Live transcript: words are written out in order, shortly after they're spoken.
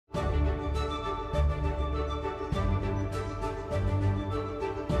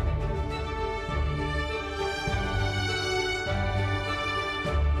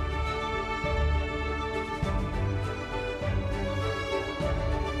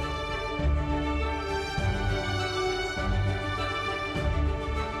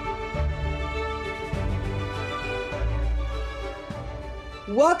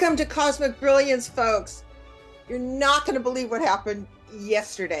Welcome to Cosmic Brilliance, folks. You're not going to believe what happened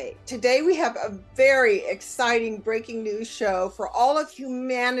yesterday. Today we have a very exciting breaking news show for all of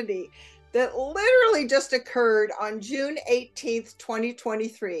humanity that literally just occurred on June 18th,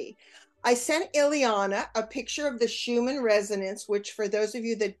 2023. I sent Ileana a picture of the Schumann Resonance, which for those of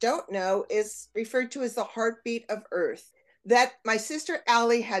you that don't know is referred to as the heartbeat of Earth, that my sister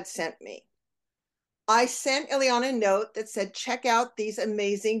Allie had sent me. I sent Ileana a note that said, check out these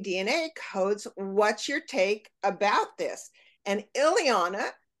amazing DNA codes. What's your take about this? And Ileana,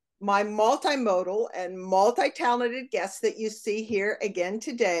 my multimodal and multi-talented guest that you see here again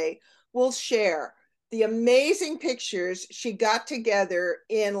today, will share the amazing pictures she got together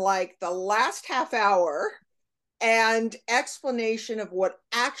in like the last half hour and explanation of what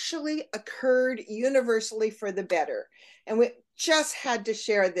actually occurred universally for the better. And we just had to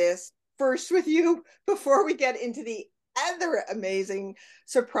share this first with you before we get into the other amazing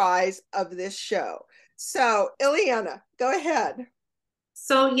surprise of this show. So, Ileana, go ahead.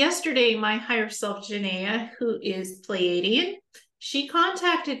 So yesterday, my higher self, Janaea, who is Pleiadian, she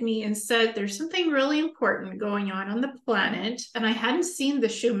contacted me and said there's something really important going on the planet, and I hadn't seen the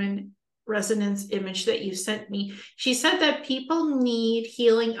Schumann resonance image that you sent me. She said that people need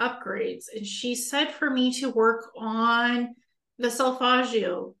healing upgrades, and she said for me to work on the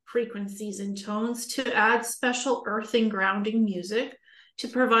solfeggio frequencies and tones to add special earthing grounding music to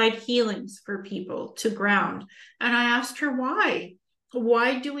provide healings for people to ground. And I asked her why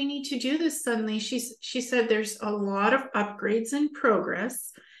do we need to do this suddenly? She said there's a lot of upgrades in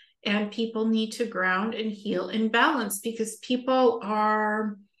progress and people need to ground and heal and balance because people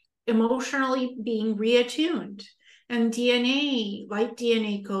are emotionally being reattuned and DNA, like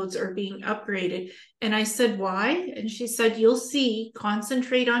DNA codes, are being upgraded. And I said, why? And she said, you'll see,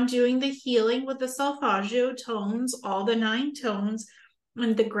 concentrate on doing the healing with the solfeggio tones, all the 9 tones,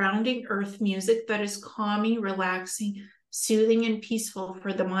 and the grounding earth music that is calming, relaxing, soothing, and peaceful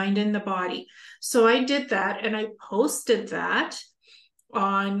for the mind and the body. So I did that and I posted that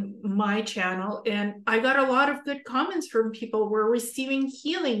on my channel, and I got a lot of good comments from people. We're receiving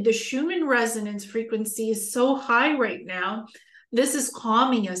healing. The Schumann resonance frequency is so high right now. This is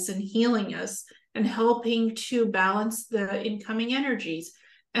calming us and healing us and helping to balance the incoming energies.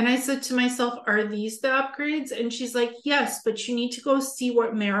 And I said to myself, are these the upgrades? And she's like, yes, but you need to go see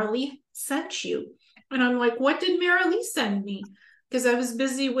what Marilee sent you. And I'm like, what did Marilee send me? Because I was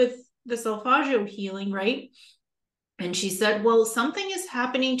busy with the solfeggio healing, right? And she said, well, something is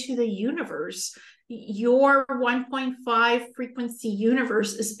happening to the universe. Your 1.5 frequency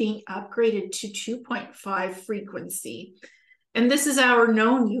universe is being upgraded to 2.5 frequency. And this is our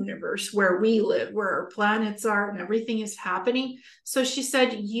known universe where we live, where our planets are and everything is happening. So she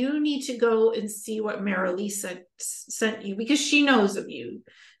said, you need to go and see what Marilee sent you because she knows of you.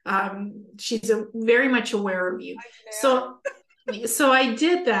 She's very much aware of you. So I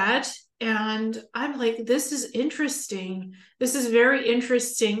did that. And I'm like, this is interesting. This is very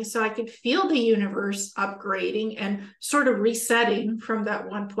interesting. So I could feel the universe upgrading and sort of resetting from that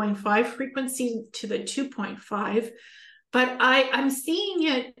 1.5 frequency to the 2.5. But I'm seeing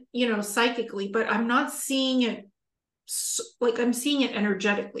it, psychically, but I'm not seeing it like I'm seeing it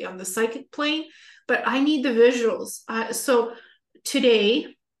energetically on the psychic plane, but I need the visuals. So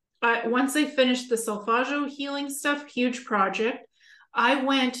today, once I finished the solfeggio healing stuff, huge project, I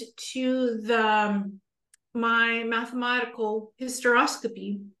went to my mathematical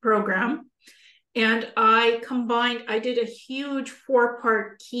hysteroscopy program, and I did a huge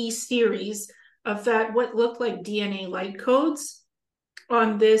 4-part key series of that, what looked like DNA light codes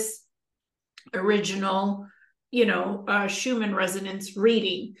on this original, Schumann resonance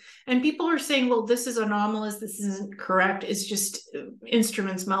reading. And people are saying, well, this is anomalous. This isn't correct. It's just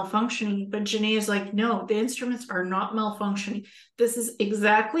instruments malfunctioning. But Janae is like, no, the instruments are not malfunctioning. This is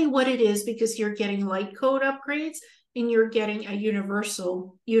exactly what it is because you're getting light code upgrades and you're getting a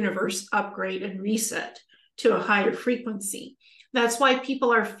universal universe upgrade and reset to a higher frequency. That's why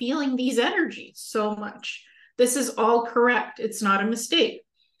people are feeling these energies so much. This is all correct. It's not a mistake.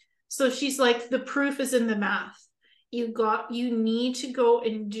 So she's like, the proof is in the math. You need to go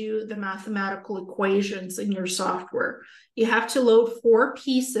and do the mathematical equations in your software. You have to load 4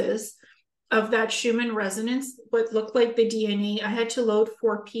 pieces of that Schumann resonance, what looked like the DNA. I had to load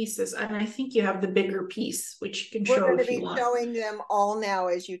 4 pieces, and I think you have the bigger piece, which you can show if you want. We're going to be showing them all now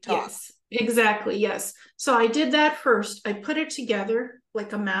as you talk. Yes, exactly. Yes. So I did that first. I put it together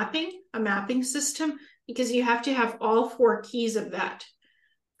like a mapping system, because you have to have all 4 keys of that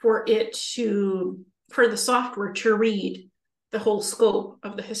for the software to read the whole scope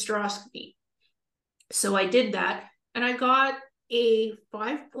of the hysteroscopy. So I did that, and I got a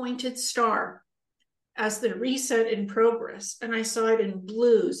 5-pointed star as the reset in progress. And I saw it in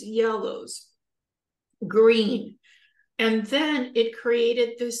blues, yellows, green. And then it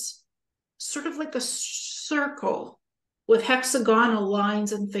created this sort of like a circle with hexagonal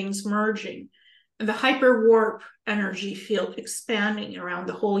lines and things merging, and the hyperwarp energy field expanding around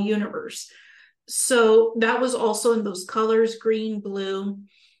the whole universe. So that was also in those colors, green, blue,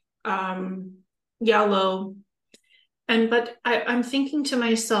 yellow. But I'm thinking to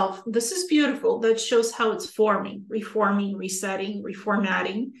myself, this is beautiful. That shows how it's forming, reforming, resetting,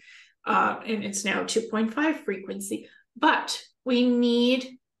 reformatting. And it's now 2.5 frequency. But we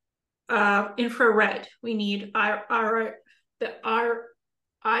need infrared. We need IRA, the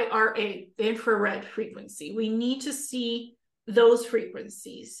infrared frequency. We need to see those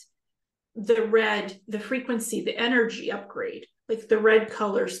frequencies. The red, the frequency, the energy upgrade, like the red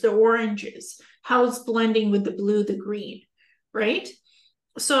colors, the oranges, how it's blending with the blue, the green, right?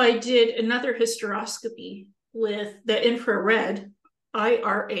 So I did another hysteroscopy with the infrared,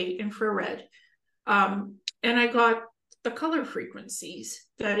 IRA infrared, and I got the color frequencies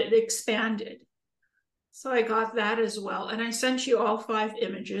that it expanded. So I got that as well. And I sent you all 5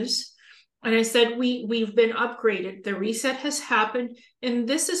 images. And I said, we've been upgraded. The reset has happened. And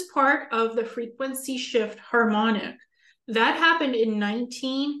this is part of the frequency shift harmonic. That happened in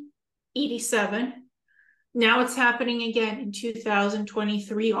 1987. Now it's happening again in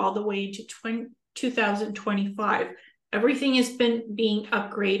 2023, all the way into 2025. Everything has been being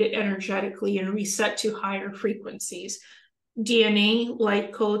upgraded energetically and reset to higher frequencies. DNA,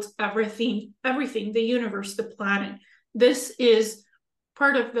 light codes, everything, the universe, the planet. This is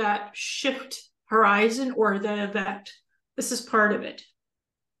part of that shift horizon or the event. This is part of it.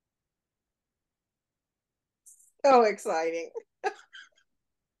 So exciting.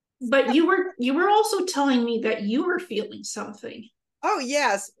 But you were also telling me that you were feeling something. Oh,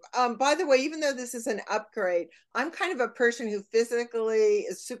 yes. By the way, even though this is an upgrade, I'm kind of a person who physically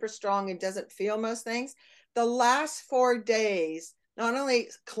is super strong and doesn't feel most things. The last 4 days, not only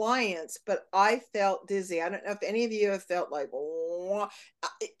clients, but I felt dizzy. I don't know if any of you have felt like,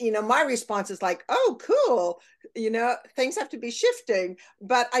 my response is like, oh, cool. Things have to be shifting,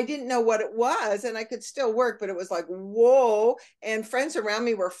 but I didn't know what it was and I could still work, but it was like, whoa. And friends around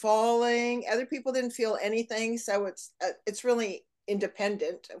me were falling. Other people didn't feel anything. So it's really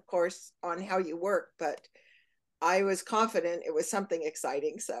independent, of course, on how you work, but I was confident it was something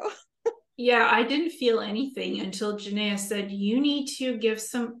exciting. So yeah, I didn't feel anything until Janaea said, you need to give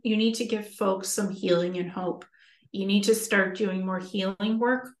folks some healing and hope. You need to start doing more healing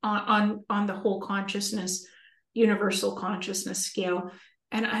work on the whole consciousness, universal consciousness scale.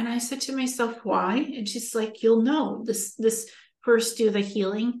 And I said to myself, why? And she's like, you'll know this first do the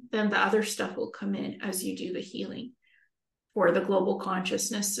healing, then the other stuff will come in as you do the healing for the global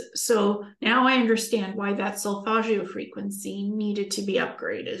consciousness. So now I understand why that solfeggio frequency needed to be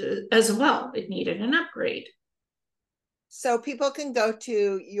upgraded as well. It needed an upgrade. So people can go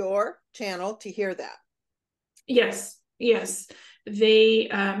to your channel to hear that. Yes. They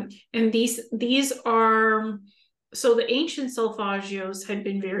and these are, so the ancient solfeggios had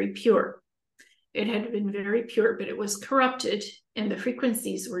been very pure. It had been very pure, but it was corrupted and the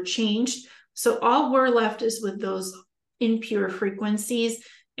frequencies were changed. So all we're left is with those impure frequencies.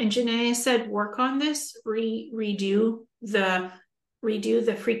 And Janaea said, work on this, redo the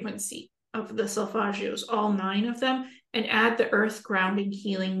frequency of the solfeggios, all 9 of them, and add the earth grounding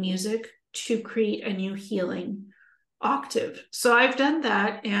healing music to create a new healing octave. So I've done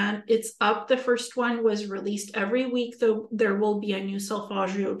that and it's up. The first one was released every week, though there will be a new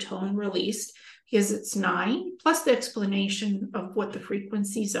solfeggio tone released because it's 9 plus the explanation of what the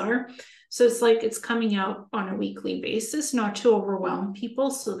frequencies are. So it's like it's coming out on a weekly basis, not to overwhelm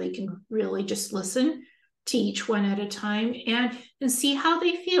people, so they can really just listen to each one at a time and see how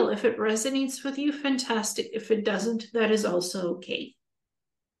they feel. If it resonates with you, fantastic. If it doesn't, that is also okay.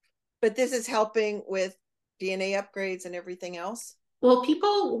 But this is helping with DNA upgrades and everything else? Well,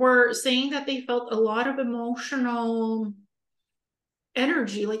 people were saying that they felt a lot of emotional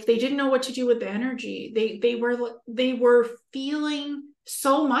energy, like they didn't know what to do with the energy. They were feeling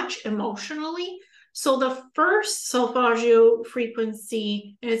so much emotionally. So the first solfeggio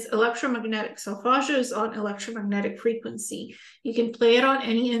frequency, and it's electromagnetic. Solfeggio is on electromagnetic frequency. You can play it on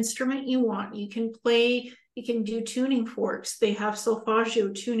any instrument you want. You can do tuning forks. They have solfeggio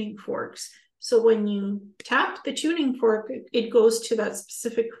tuning forks. So when you tap the tuning fork, it goes to that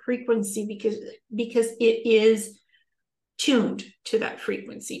specific frequency because it is tuned to that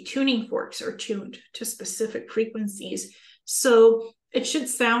frequency. Tuning forks are tuned to specific frequencies. So It should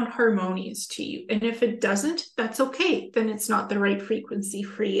sound harmonious to you. And if it doesn't, that's okay. Then it's not the right frequency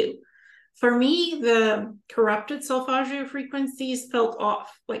for you. For me, the corrupted solfeggio frequencies felt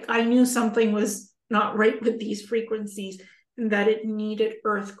off. Like I knew something was not right with these frequencies and that it needed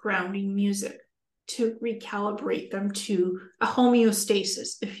earth grounding music to recalibrate them to a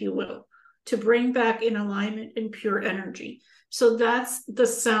homeostasis, if you will, to bring back in alignment and pure energy. So that's the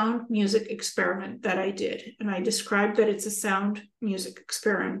sound music experiment that I did. And I described that it's a sound music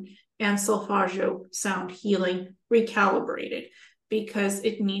experiment and solfeggio sound healing recalibrated, because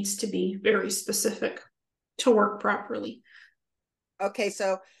it needs to be very specific to work properly. Okay,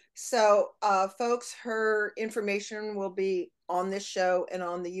 so folks, her information will be on this show and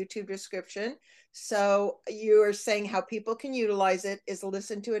on the YouTube description. So you are saying how people can utilize it is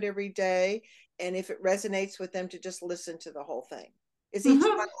listen to it every day, and if it resonates with them, to just listen to the whole thing. Is each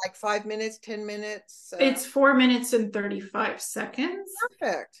one like 5 minutes, 10 minutes? It's 4 minutes and 35 seconds.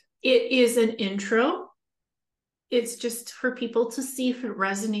 Perfect. It is an intro. It's just for people to see if it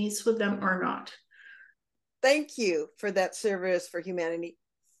resonates with them or not. Thank you for that service for humanity.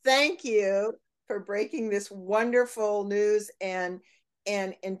 Thank you for breaking this wonderful news and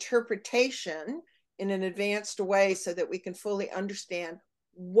interpretation in an advanced way so that we can fully understand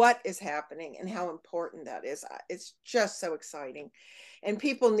what is happening and how important that is. It's just so exciting, and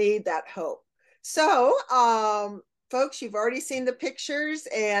people need that hope. So, folks, you've already seen the pictures,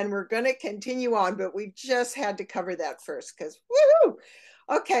 and we're going to continue on, but we just had to cover that first because woohoo!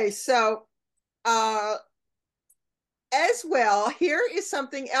 Okay, so as well, here is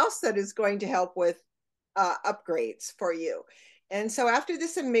something else that is going to help with upgrades for you. And so after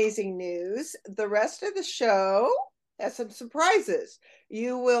this amazing news, the rest of the show has some surprises.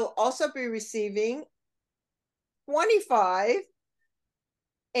 You will also be receiving 25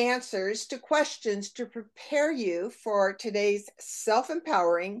 answers to questions to prepare you for today's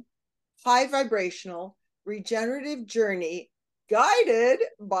self-empowering, high vibrational, regenerative journey, guided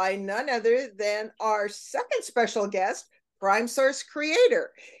by none other than our second special guest, Prime Source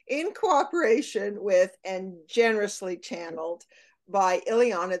Creator, in cooperation with and generously channeled by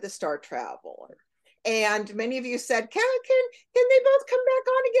Ileana-The Star Traveler. And many of you said, can they both come back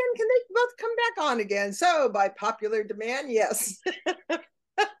on again? Can they both come back on again? So by popular demand, yes.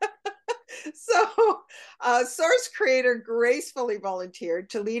 So Source Creator gracefully volunteered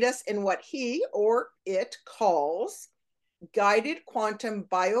to lead us in what he or it calls guided quantum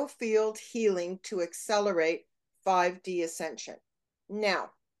biofield healing to accelerate 5D ascension.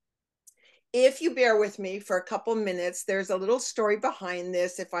 Now, if you bear with me for a couple minutes, there's a little story behind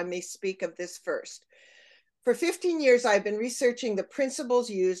this, if I may speak of this first. For 15 years, I've been researching the principles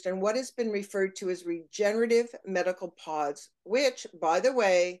used in what has been referred to as regenerative medical pods, which, by the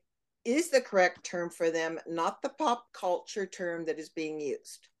way, is the correct term for them, not the pop culture term that is being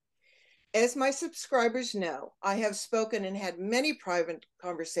used. As my subscribers know, I have spoken and had many private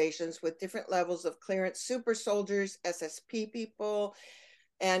conversations with different levels of clearance super soldiers, SSP people,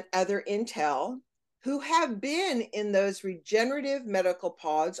 and other intel who have been in those regenerative medical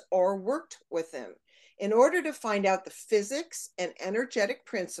pods or worked with them in order to find out the physics and energetic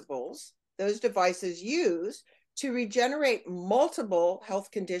principles those devices use to regenerate multiple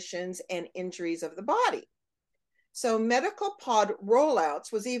health conditions and injuries of the body. So medical pod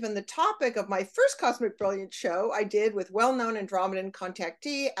rollouts was even the topic of my first Cosmic Brilliance show I did with well-known Andromedan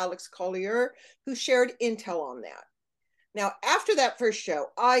contactee Alex Collier, who shared intel on that. Now, after that first show,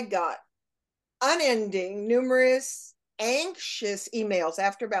 I got unending, numerous, anxious emails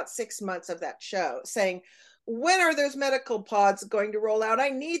after about 6 months of that show saying, when are those medical pods going to roll out? I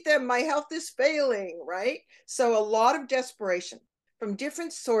need them. My health is failing, right? So a lot of desperation. From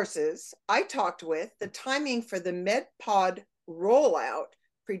different sources I talked with, the timing for the MedPod rollout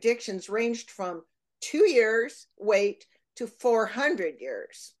predictions ranged from 2 years wait to 400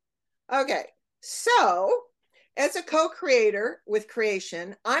 years. Okay, so as a co-creator with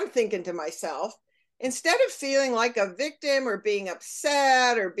creation, I'm thinking to myself, instead of feeling like a victim or being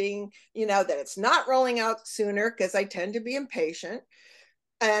upset or being, that it's not rolling out sooner, because I tend to be impatient,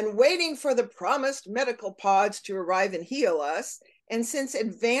 and waiting for the promised medical pods to arrive and heal us, and since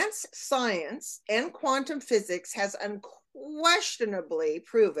advanced science and quantum physics has unquestionably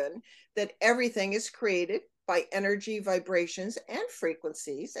proven that everything is created by energy, vibrations, and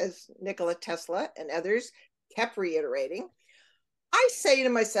frequencies, as Nikola Tesla and others kept reiterating, I say to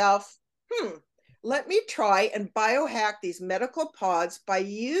myself, let me try and biohack these medical pods by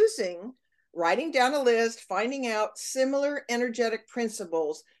writing down a list, finding out similar energetic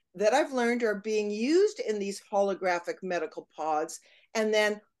principles that I've learned are being used in these holographic medical pods, and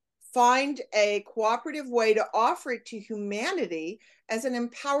then find a cooperative way to offer it to humanity as an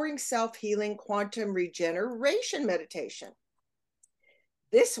empowering self-healing quantum regeneration meditation.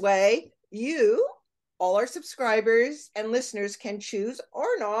 This way, you, all our subscribers and listeners, can choose or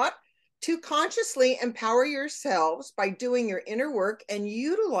not to consciously empower yourselves by doing your inner work and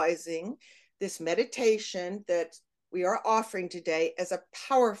utilizing this meditation that we are offering today as a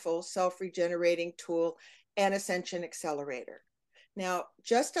powerful self-regenerating tool and ascension accelerator. Now,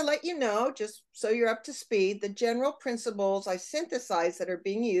 just to let you know, just so you're up to speed, the general principles I synthesized that are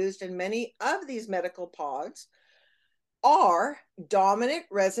being used in many of these medical pods are dominant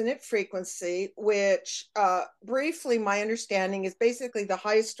resonant frequency, which briefly, my understanding is basically the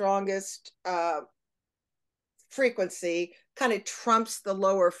highest, strongest frequency kind of trumps the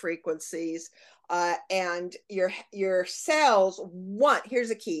lower frequencies. And your cells want, here's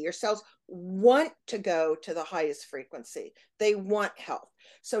a key, your cells want to go to the highest frequency. They want health.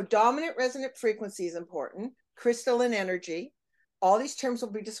 So dominant resonant frequency is important. Crystalline energy, all these terms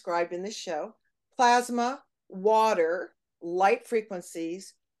will be described in this show. Plasma, water, light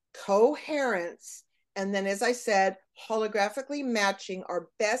frequencies, coherence, and then, as I said, holographically matching our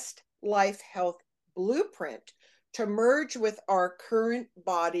best life health blueprint to merge with our current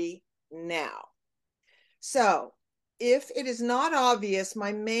body now. So, if it is not obvious,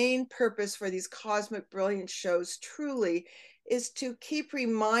 my main purpose for these Cosmic Brilliance shows truly is to keep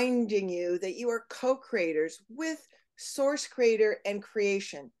reminding you that you are co-creators with Source Creator and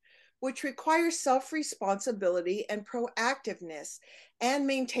creation, which requires self-responsibility and proactiveness and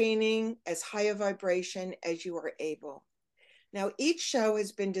maintaining as high a vibration as you are able. Now, each show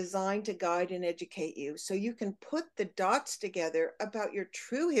has been designed to guide and educate you so you can put the dots together about your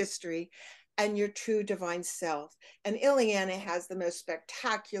true history and your true divine self. And Ileana has the most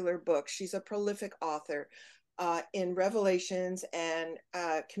spectacular book. She's a prolific author in Revelations and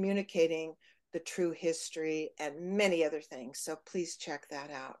communicating the true history and many other things. So please check that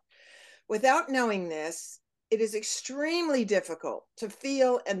out. Without knowing this, it is extremely difficult to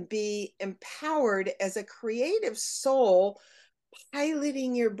feel and be empowered as a creative soul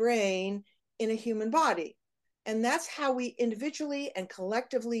piloting your brain in a human body. And that's how we individually and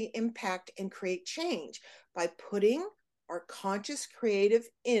collectively impact and create change, by putting our conscious creative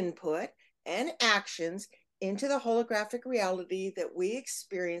input and actions into the holographic reality that we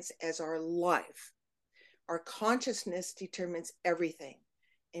experience as our life. Our consciousness determines everything,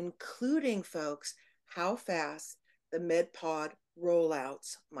 including, folks, how fast the MedPod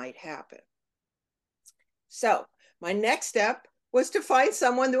rollouts might happen. So my next step was to find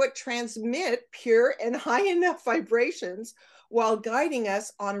someone that would transmit pure and high enough vibrations while guiding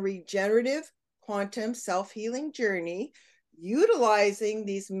us on a regenerative quantum self-healing journey, utilizing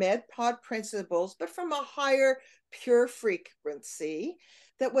these MedPod principles, but from a higher pure frequency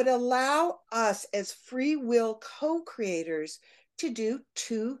that would allow us as free will co-creators to do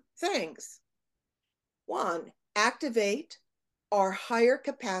two things. One, activate our higher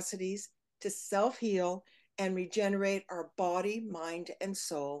capacities to self-heal and regenerate our body, mind, and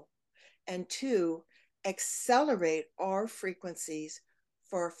soul. And two, accelerate our frequencies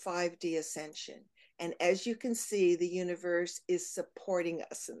for 5D ascension. And as you can see, the universe is supporting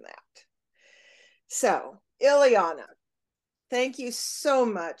us in that. So, Ileana, thank you so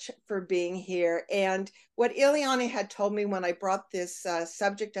much for being here. And what Ileana had told me when I brought this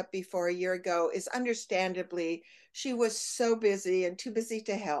subject up before a year ago is, understandably, she was so busy and too busy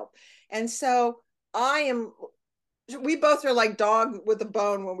to help. And so we both are like dog with a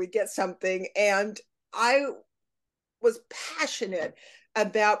bone when we get something. And I was passionate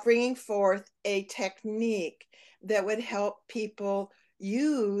about bringing forth a technique that would help people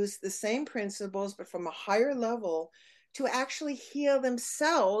use the same principles, but from a higher level, to actually heal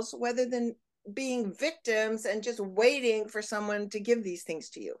themselves, rather than being victims and just waiting for someone to give these things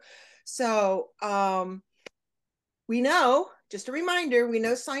to you. So we know, just a reminder, we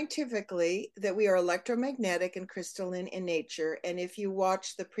know scientifically that we are electromagnetic and crystalline in nature. And if you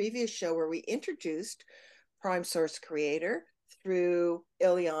watch the previous show where we introduced Prime Source Creator through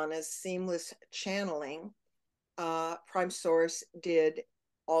Ileana's seamless channeling, Prime Source did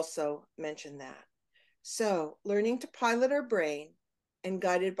also mention that. So, learning to pilot our brain and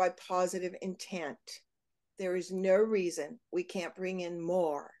guided by positive intent, there is no reason we can't bring in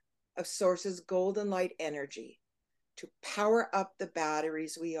more of Source's golden light energy to power up the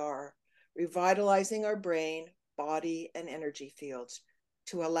batteries we are, revitalizing our brain, body, and energy fields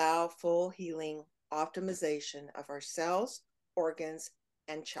to allow full healing, optimization of our cells, organs,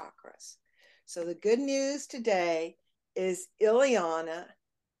 and chakras. So the good news today is Ileana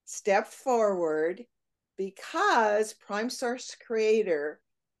stepped forward because Prime Source Creator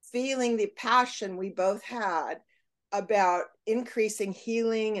feeling the passion we both had about increasing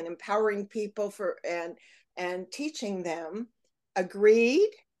healing and empowering people and teaching them, agreed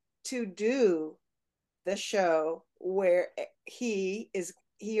to do the show where he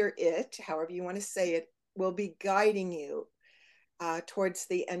or it, however you want to say it, will be guiding you towards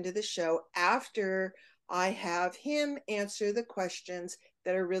the end of the show after I have him answer the questions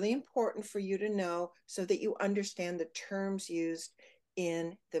that are really important for you to know so that you understand the terms used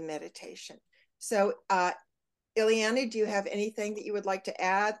in the meditation. So, Ileana, do you have anything that you would like to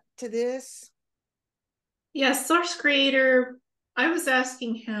add to this? Yes, Source Creator, I was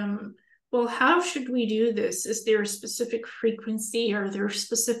asking him, well, how should we do this? Is there a specific frequency? Are there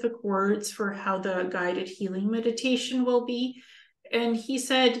specific words for how the guided healing meditation will be? And he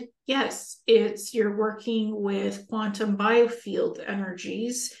said, yes, you're working with quantum biofield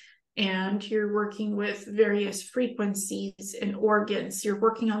energies, and you're working with various frequencies and organs. You're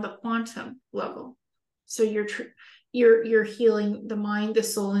working on the quantum level. So you're healing the mind, the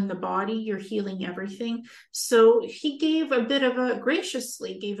soul, and the body. You're healing everything. So he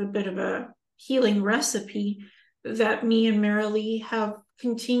graciously gave a bit of a healing recipe that me and Marilee have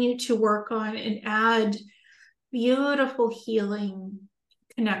continued to work on and add beautiful healing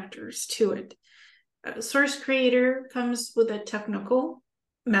connectors to it. Source Creator comes with a technical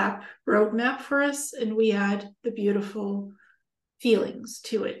roadmap for us, and we add the beautiful feelings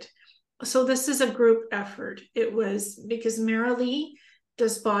to it. So this is a group effort. It was because Marilee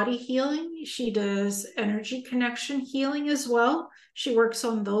does body healing. She does energy connection healing as well. She works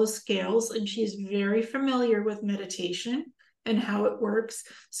on those scales, and she's very familiar with meditation and how it works.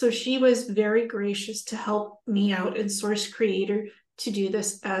 So she was very gracious to help me out in Source Creator to do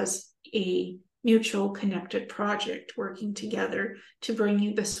this as a mutual connected project, working together to bring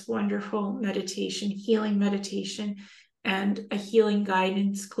you this wonderful meditation, healing meditation, and a healing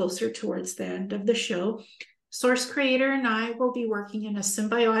guidance closer towards the end of the show. Source Creator and I will be working in a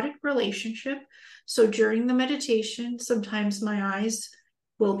symbiotic relationship. So during the meditation, sometimes my eyes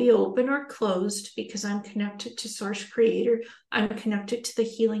will be open or closed because I'm connected to Source Creator. I'm connected to the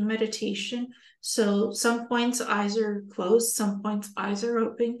healing meditation. So some points eyes are closed, some points eyes are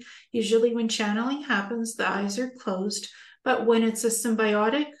open. Usually when channeling happens, the eyes are closed. But when it's a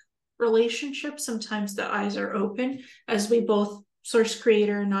symbiotic relationship, sometimes the eyes are open as we both, Source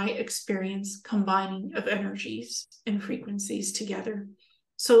Creator and I, experience combining of energies and frequencies together.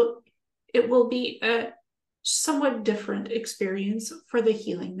 So it will be a somewhat different experience for the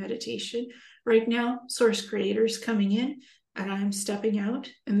healing meditation. Right now, Source Creator is coming in and I'm stepping out.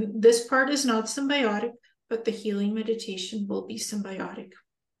 And this part is not symbiotic, but the healing meditation will be symbiotic.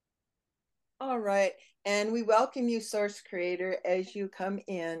 All right. And we welcome you, Source Creator, as you come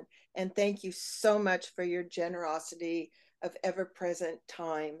in. And thank you so much for your generosity of ever-present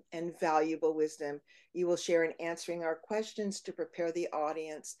time and valuable wisdom you will share in answering our questions to prepare the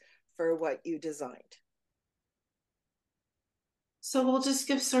audience for what you designed. So we'll just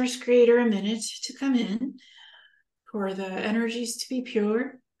give Source Creator a minute to come in, for the energies to be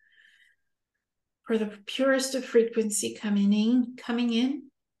pure, for the purest of frequency coming in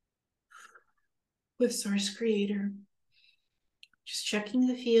with Source Creator. Just checking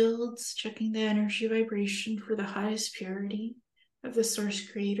the fields, checking the energy vibration for the highest purity of the Source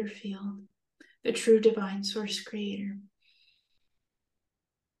Creator field, the true divine Source Creator.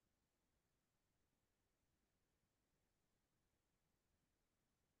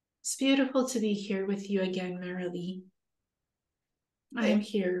 It's beautiful to be here with you again, Marilee. I am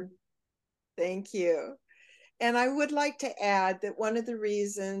here. Thank you. And I would like to add that one of the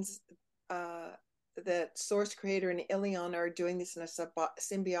reasons that Source Creator and Ileana are doing this in a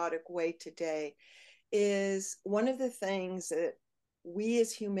symbiotic way today is one of the things that we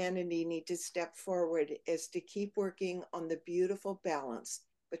as humanity need to step forward is to keep working on the beautiful balance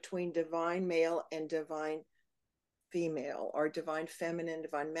between divine male and divine female, or divine feminine,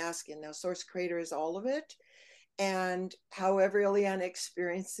 divine masculine. Now, Source Creator is all of it. And however Ileana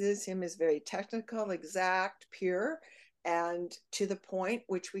experiences him is very technical, exact, pure, and to the point,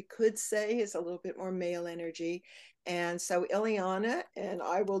 which we could say is a little bit more male energy. And so Ileana and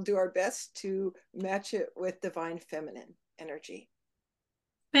I will do our best to match it with divine feminine energy.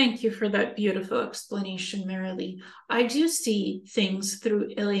 Thank you for that beautiful explanation, Marilee. I do see things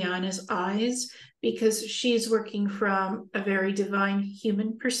through Ileana's eyes because she's working from a very divine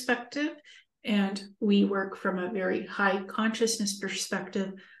human perspective, and we work from a very high consciousness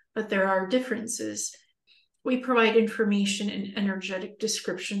perspective, but there are differences. We provide information and energetic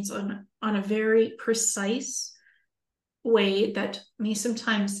descriptions on a very precise way that may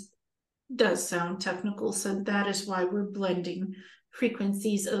sometimes does sound technical, so that is why we're blending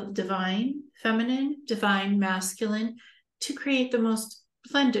frequencies of divine feminine, divine masculine, to create the most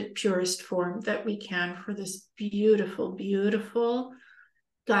blended, purest form that we can for this beautiful, beautiful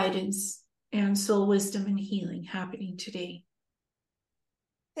guidance and soul wisdom and healing happening today.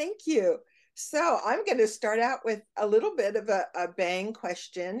 Thank you. So I'm going to start out with a little bit of a bang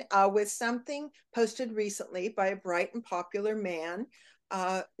question with something posted recently by a bright and popular man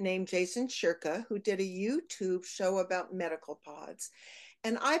named Jason Shirka, who did a YouTube show about medical pods.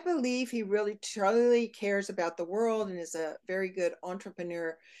 And I believe he really truly cares about the world and is a very good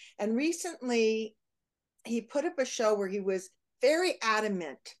entrepreneur. And recently he put up a show where he was very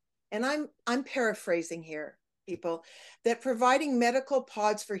adamant, and I'm paraphrasing here, people, that providing medical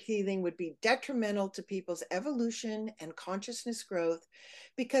pods for healing would be detrimental to people's evolution and consciousness growth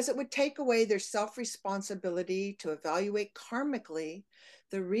because it would take away their self-responsibility to evaluate karmically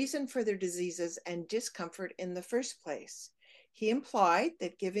the reason for their diseases and discomfort in the first place. He implied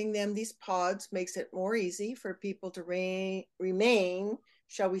that giving them these pods makes it more easy for people to remain,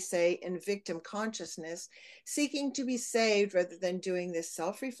 shall we say, in victim consciousness, seeking to be saved rather than doing this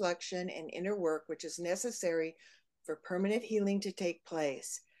self-reflection and inner work, which is necessary for permanent healing to take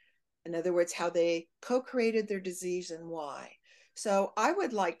place. In other words, how they co-created their disease and why. So I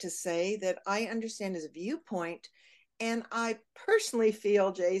would like to say that I understand his viewpoint, and I personally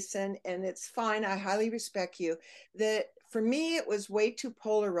feel, Jason, and it's fine, I highly respect you, that for me, it was way too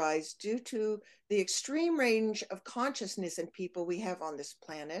polarized due to the extreme range of consciousness in people we have on this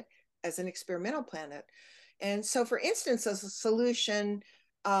planet as an experimental planet. And so, for instance, as a solution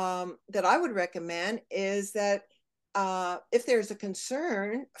that I would recommend is that if there's a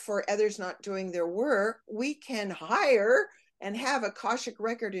concern for others not doing their work, we can hire and have Akashic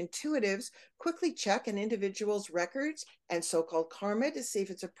record intuitives quickly check an individual's records and so-called karma to see if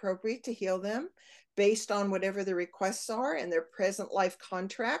it's appropriate to heal them based on whatever the requests are and their present life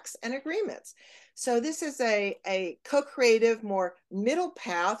contracts and agreements. So this is a co-creative, more middle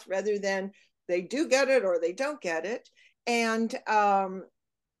path rather than they do get it or they don't get it. And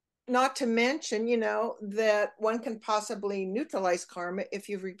not to mention, that one can possibly neutralize karma if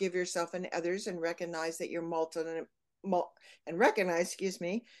you forgive yourself and others and recognize that you're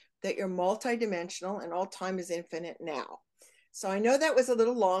that you're multidimensional and all time is infinite now. So I know that was a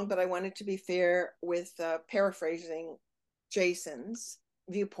little long, but I wanted to be fair with paraphrasing Jason's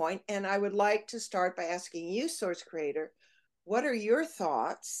viewpoint. And I would like to start by asking you, Source Creator, what are your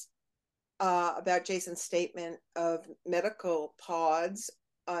thoughts about Jason's statement of medical pods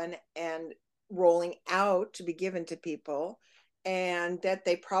and rolling out to be given to people, and that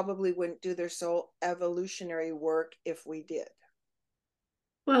they probably wouldn't do their soul evolutionary work if we did?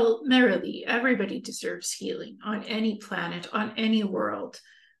 Well, merrily, everybody deserves healing on any planet, on any world.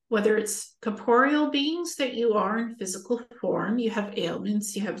 Whether it's corporeal beings that you are in physical form, you have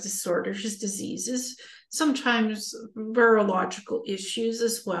ailments, you have disorders, diseases, sometimes virological issues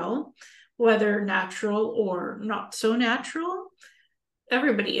as well, whether natural or not so natural.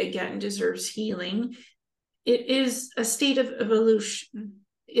 Everybody, again, deserves healing. It is a state of evolution.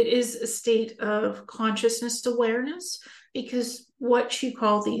 It is a state of consciousness awareness, because what you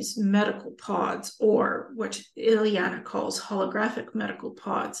call these medical pods, or what Ileana calls holographic medical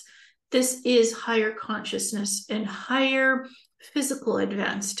pods, this is higher consciousness and higher physical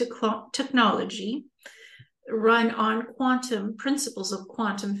advanced technology run on quantum principles of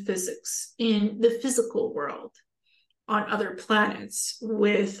quantum physics in the physical world, on other planets,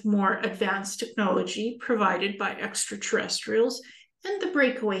 with more advanced technology provided by extraterrestrials and the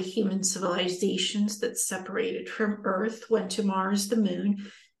breakaway human civilizations that separated from Earth, went to Mars, the moon,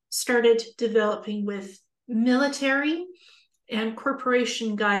 started developing with military and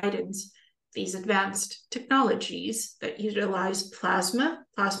corporation guidance these advanced technologies that utilize plasma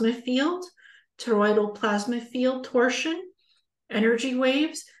field, toroidal plasma field torsion, energy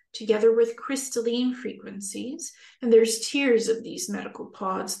waves, together with crystalline frequencies. And there's tiers of these medical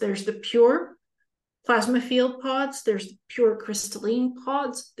pods. There's the pure plasma field pods, there's the pure crystalline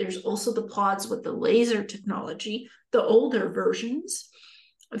pods, there's also the pods with the laser technology, the older versions.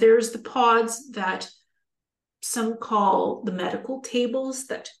 There's the pods that some call the medical tables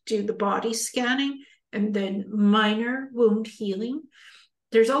that do the body scanning and then minor wound healing.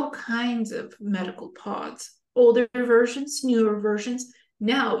 There's all kinds of medical pods, older versions, newer versions,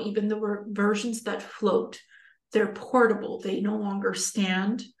 now even the versions that float. They're portable, they no longer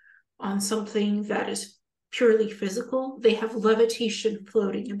stand on something that is purely physical. They have levitation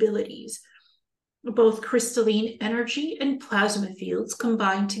floating abilities. Both crystalline energy and plasma fields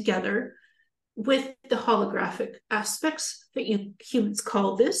combined together with the holographic aspects that you humans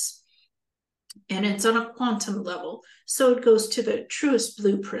call this and it's on a quantum level. So it goes to the truest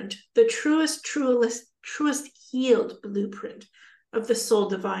blueprint, the truest healed blueprint of the soul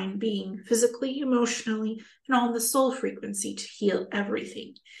divine being, physically, emotionally, and on the soul frequency to heal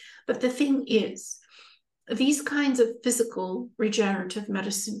everything. But the thing is, these kinds of physical regenerative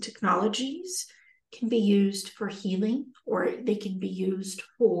medicine technologies can be used for healing, or they can be used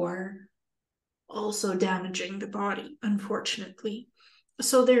for also damaging the body, unfortunately.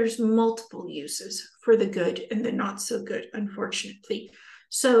 So there's multiple uses for the good and the not so good, unfortunately.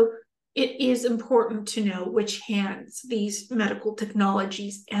 So it is important to know which hands these medical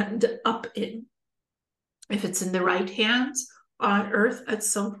technologies end up in. If it's in the right hands on earth at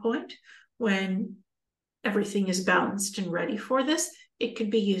some point, when everything is balanced and ready for this, it could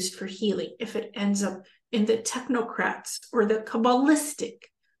be used for healing. If it ends up in the technocrats or the Kabbalistic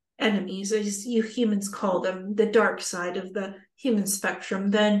enemies, as you humans call them, the dark side of the human spectrum,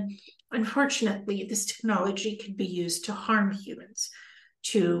 then unfortunately this technology can be used to harm humans,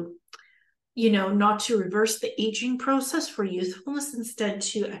 to, not to reverse the aging process for youthfulness, instead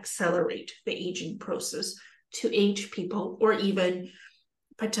to accelerate the aging process, to age people, or even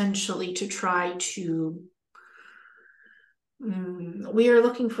potentially to try to, we are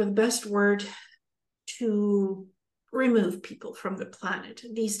looking for the best word, to remove people from the planet.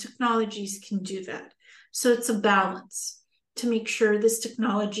 These technologies can do that. So it's a balance to make sure this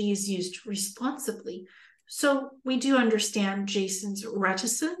technology is used responsibly. So we do understand Jason's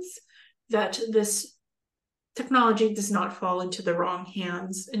reticence that this technology does not fall into the wrong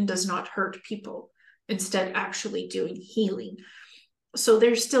hands and does not hurt people, instead actually doing healing. So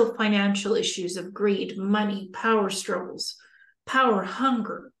there's still financial issues of greed, money, power struggles, power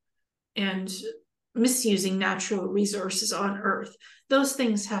hunger, and misusing natural resources on earth. Those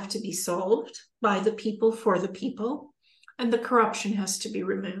things have to be solved by the people for the people, and the corruption has to be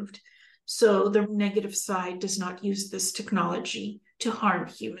removed. So the negative side does not use this technology to harm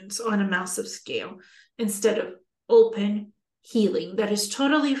humans on a massive scale. Instead of open healing that is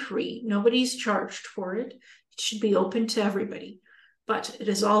totally free, nobody's charged for it. It should be open to everybody. But it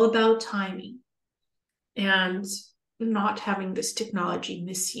is all about timing and not having this technology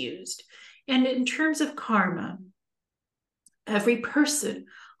misused. And in terms of karma, every person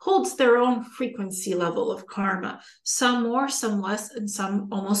holds their own frequency level of karma, some more, some less, and some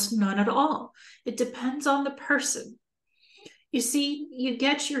almost none at all. It depends on the person. You see, you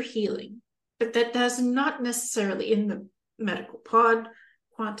get your healing, but that does not necessarily, in the medical pod,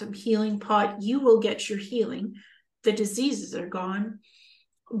 quantum healing pod, you will get your healing. The diseases are gone.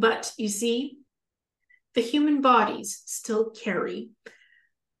 But you see, the human bodies still carry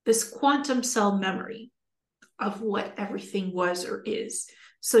this quantum cell memory of what everything was or is.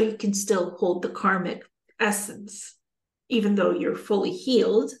 So you can still hold the karmic essence. Even though you're fully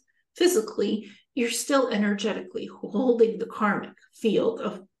healed physically, you're still energetically holding the karmic field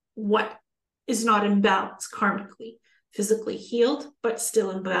of what is not in balance karmically. Physically healed, but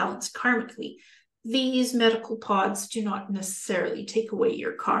still imbalanced karmically. These medical pods do not necessarily take away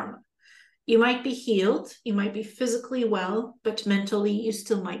your karma. You might be healed, you might be physically well, but mentally you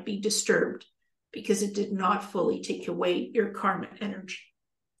still might be disturbed because it did not fully take away your karmic energy.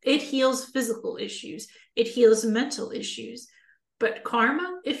 It heals physical issues, it heals mental issues, but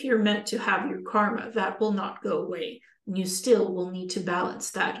karma, if you're meant to have your karma, that will not go away. You still will need to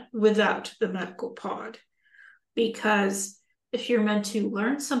balance that without the medical pod. Because if you're meant to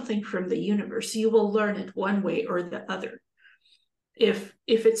learn something from the universe, you will learn it one way or the other. If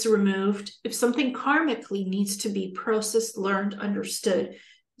it's removed, if something karmically needs to be processed, learned, understood,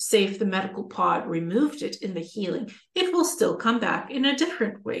 say if the medical pod removed it in the healing, it will still come back in a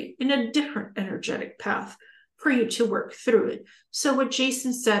different way, in a different energetic path for you to work through it. So what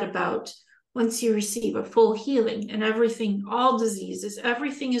Jason said about once you receive a full healing and everything, all diseases,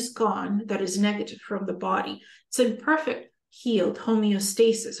 everything is gone that is negative from the body. It's in perfect healed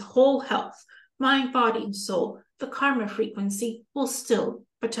homeostasis, whole health, mind, body, and soul. The karma frequency will still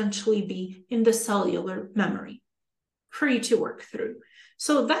potentially be in the cellular memory for you to work through.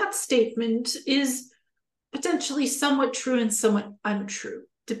 So that statement is potentially somewhat true and somewhat untrue,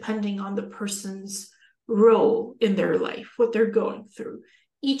 depending on the person's role in their life, what they're going through.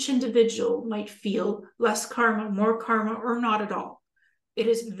 Each individual might feel less karma, more karma, or not at all. It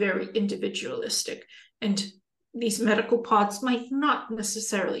is very individualistic. And these medical pods might not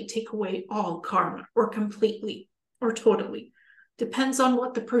necessarily take away all karma or completely or totally. Depends on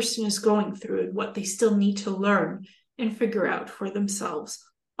what the person is going through and what they still need to learn and figure out for themselves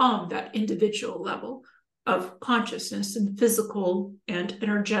on that individual level of consciousness and physical and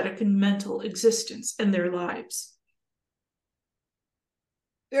energetic and mental existence in their lives.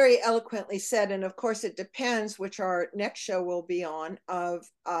 Very eloquently said. And of course, it depends, which our next show will be on, of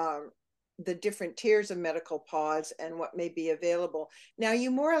the different tiers of medical pods and what may be available. Now,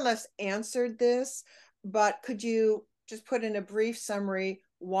 you more or less answered this, but could you just put in a brief summary,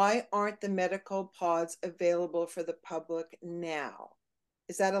 why aren't the medical pods available for the public now?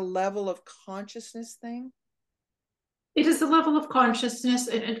 Is that a level of consciousness thing? It is a level of consciousness,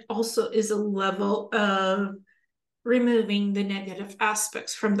 and it also is a level of removing the negative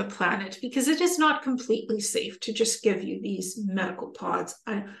aspects from the planet, because it is not completely safe to just give you these medical pods.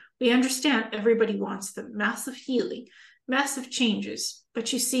 We understand everybody wants them, massive healing, massive changes.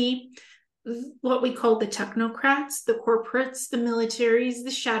 But you see, what we call the technocrats, the corporates, the militaries,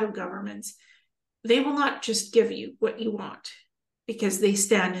 the shadow governments, they will not just give you what you want because they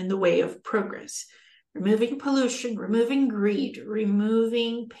stand in the way of progress. Removing pollution, removing greed,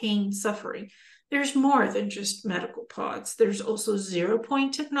 removing pain, suffering. There's more than just medical pods. There's also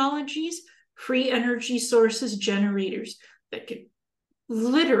zero-point technologies, free energy sources, generators that can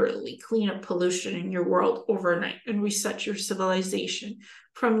literally clean up pollution in your world overnight and reset your civilization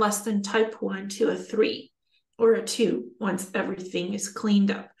from less than type 1 to a 3 or a 2 once everything is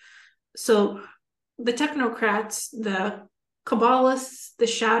cleaned up. So the technocrats, the Kabbalists, the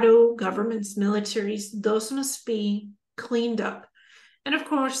shadow governments, militaries, those must be cleaned up. And of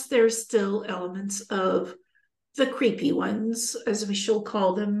course, there's still elements of the creepy ones, as we shall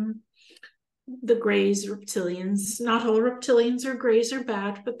call them, the grays, reptilians. Not all reptilians or grays are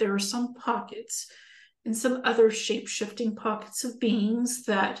bad, but there are some pockets and some other shape-shifting pockets of beings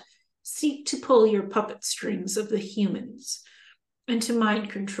that seek to pull your puppet strings of the humans and to mind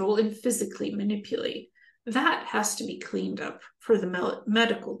control and physically manipulate. That has to be cleaned up for the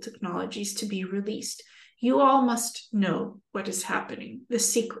medical technologies to be released. You all must know what is happening, the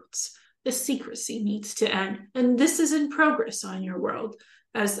secrets. The secrecy needs to end. And this is in progress on your world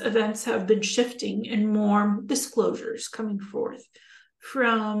as events have been shifting and more disclosures coming forth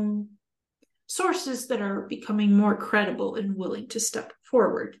from sources that are becoming more credible and willing to step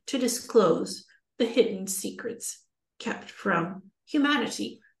forward to disclose the hidden secrets kept from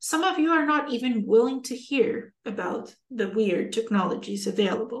humanity. Some of you are not even willing to hear about the weird technologies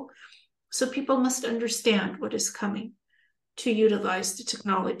available. So people must understand what is coming to utilize the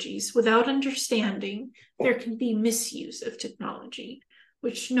technologies. Without understanding, there can be misuse of technology,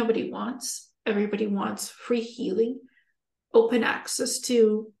 which nobody wants. Everybody wants free healing, open access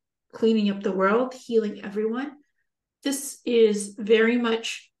to cleaning up the world, healing everyone. This is very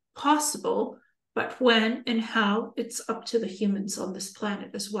much possible, but when and how, it's up to the humans on this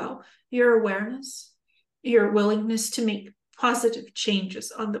planet as well. Your awareness, your willingness to make positive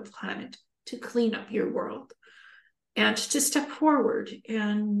changes on the planet to clean up your world, and to step forward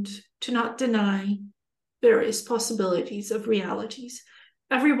and to not deny various possibilities of realities.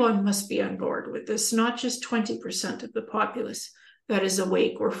 Everyone must be on board with this, not just 20% of the populace that is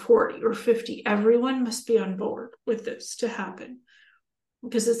awake, or 40 or 50. Everyone must be on board with this to happen,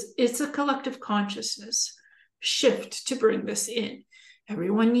 because it's a collective consciousness shift to bring this in.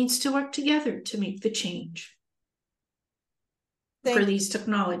 Everyone needs to work together to make the change for these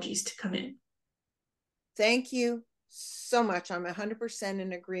technologies to come in. Thank you so much. I'm 100%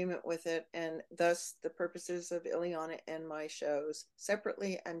 in agreement with it, and thus the purposes of Ileana and my shows,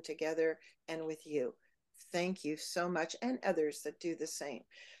 separately and together and with you. Thank you so much, and others that do the same.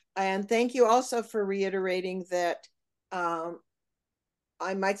 And thank you also for reiterating that,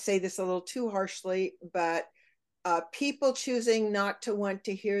 I might say this a little too harshly, but people choosing not to want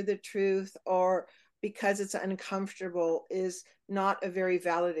to hear the truth or because it's uncomfortable is not a very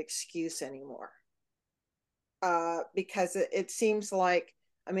valid excuse anymore. Because it seems like,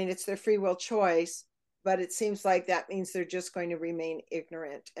 I mean, it's their free will choice, but it seems like that means they're just going to remain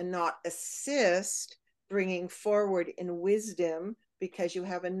ignorant and not assist bringing forward in wisdom, because you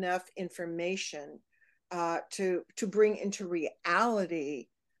have enough information to bring into reality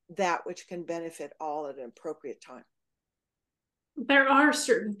that which can benefit all at an appropriate time. There are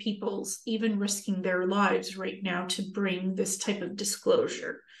certain peoples even risking their lives right now to bring this type of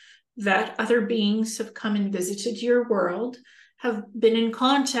disclosure, that other beings have come and visited your world, have been in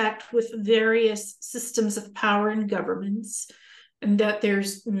contact with various systems of power and governments, and that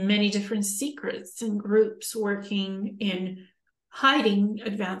there's many different secrets and groups working in hiding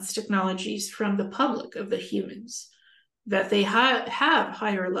advanced technologies from the public of the humans, that they have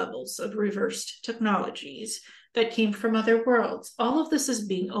higher levels of reversed technologies that came from other worlds. All of this is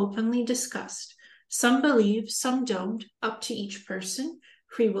being openly discussed. Some believe, some don't, up to each person.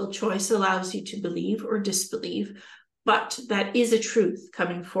 Free will choice allows you to believe or disbelieve, but that is a truth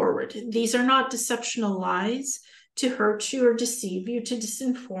coming forward. These are not deceptional lies. to hurt you or deceive you, to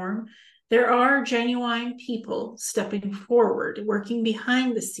disinform. There are genuine people stepping forward, working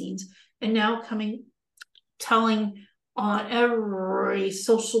behind the scenes, and now coming, telling on every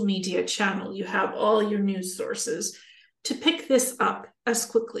social media channel, you have all your news sources, to pick this up as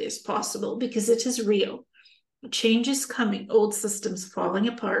quickly as possible, because it is real. Change is coming, old systems falling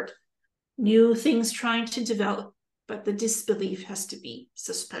apart, new things trying to develop, but the disbelief has to be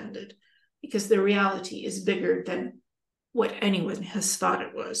suspended, because the reality is bigger than what anyone has thought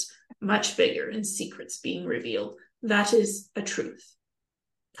it was, much bigger, and secrets being revealed. That is a truth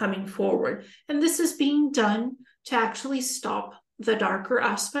coming forward. And this is being done to actually stop the darker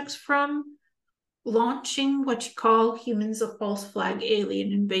aspects from launching what you call humans a false flag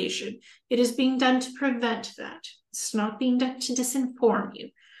alien invasion. It is being done to prevent that. It's not being done to disinform you,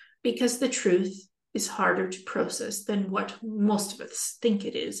 because the truth is harder to process than what most of us think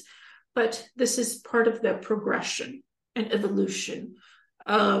it is. But this is part of the progression and evolution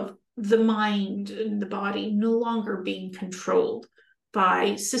of the mind and the body no longer being controlled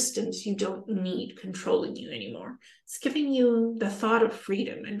by systems you don't need controlling you anymore. It's giving you the thought of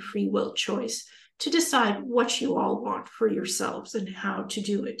freedom and free will choice to decide what you all want for yourselves and how to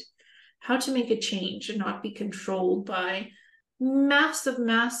do it, how to make a change and not be controlled by massive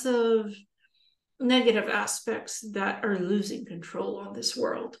negative aspects that are losing control on this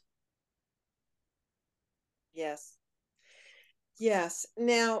world. Yes. Yes.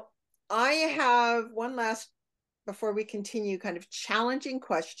 Now, I have one last, before we continue, kind of challenging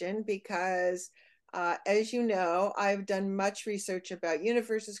question, because as you know, I've done much research about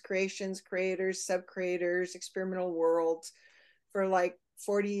universes, creations, creators, sub-creators, experimental worlds for like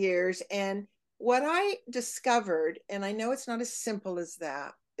 40 years. And what I discovered, and I know it's not as simple as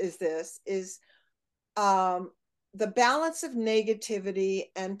that, is the balance of negativity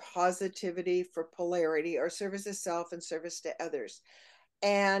and positivity for polarity, or service to self and service to others.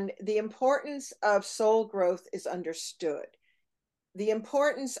 And the importance of soul growth is understood. The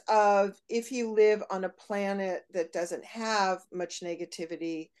importance of, if you live on a planet that doesn't have much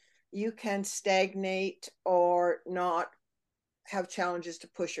negativity, you can stagnate or not have challenges to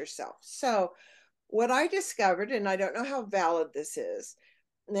push yourself. So what I discovered, and I don't know how valid this is,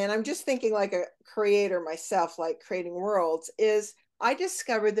 and I'm just thinking like a creator myself, like creating worlds, is I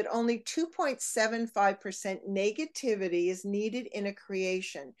discovered that only 2.75% negativity is needed in a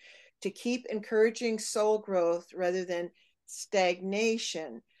creation to keep encouraging soul growth rather than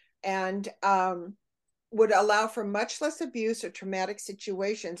stagnation, and would allow for much less abuse or traumatic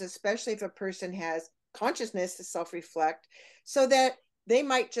situations, especially if a person has consciousness to self-reflect, so that they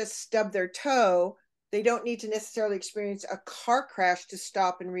might just stub their toe. They don't need to necessarily experience a car crash to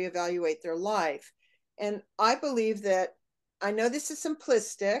stop and reevaluate their life. And I believe that, I know this is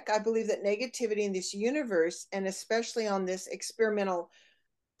simplistic, I believe that negativity in this universe, and especially on this experimental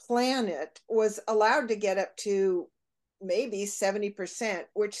planet, was allowed to get up to maybe 70%,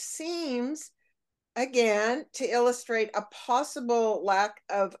 which seems, again, to illustrate a possible lack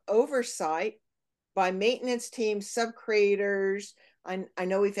of oversight by maintenance teams, sub-creators. I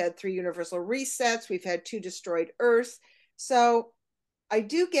know we've had 3 universal resets, we've had 2 destroyed Earths. So I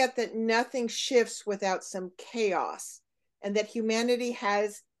do get that nothing shifts without some chaos, and that humanity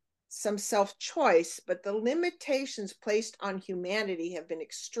has some self-choice, but the limitations placed on humanity have been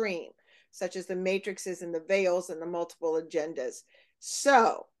extreme, such as the matrices and the veils and the multiple agendas.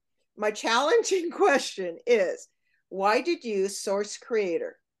 So my challenging question is, why did you, source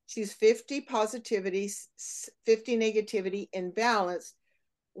creator, choose 50 positivity, 50 negativity in balance,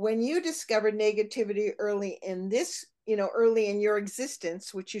 when you discovered negativity early in this, early in your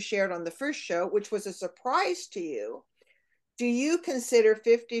existence, which you shared on the first show, which was a surprise to you? Do you consider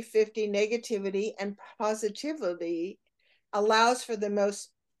 50-50 negativity and positivity allows for the most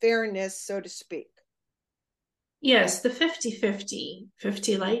fairness, so to speak? Yes, the 50-50,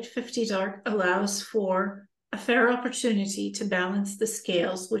 50 light, 50 dark, allows for a fair opportunity to balance the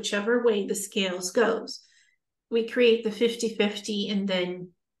scales, whichever way the scales goes. We create the 50-50, and then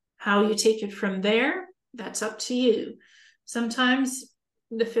how you take it from there, that's up to you. Sometimes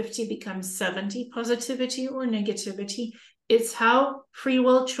the 50 becomes 70 positivity or negativity. It's how free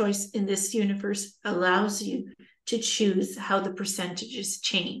will choice in this universe allows you to choose how the percentages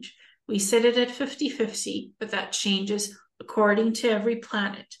change. We set it at 50-50, but that changes according to every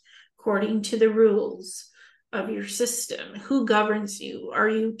planet, according to the rules of your system. Who governs you? Are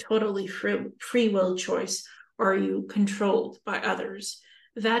you totally free will choice, or are you controlled by others?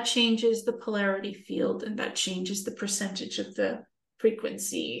 That changes the polarity field, and that changes the percentage of the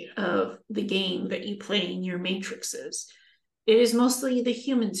frequency of the game that you play in your matrices. It is mostly the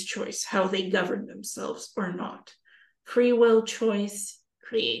human's choice how they govern themselves or not. Free will choice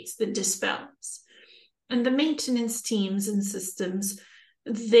creates the disbalance. And the maintenance teams and systems,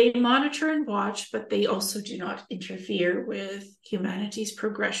 they monitor and watch, but they also do not interfere with humanity's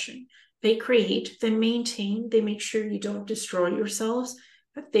progression. They create, they maintain, they make sure you don't destroy yourselves,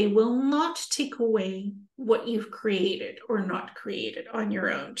 but they will not take away what you've created or not created on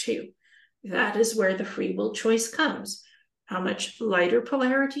your own, too. That is where the free will choice comes. How much lighter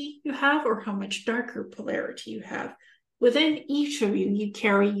polarity you have or how much darker polarity you have. Within each of you, you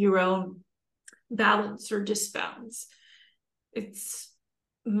carry your own balance or disbalance. It's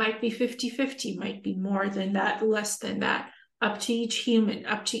might be 50-50, might be more than that, less than that, up to each human,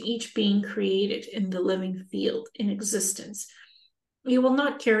 up to each being created in the living field in existence. You will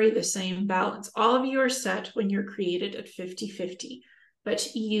not carry the same balance. All of you are set when you're created at 50-50,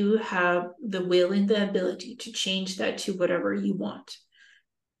 but you have the will and the ability to change that to whatever you want.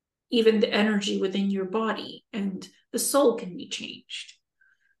 Even the energy within your body and the soul can be changed.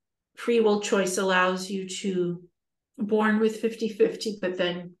 Free will choice allows you to born with 50-50, but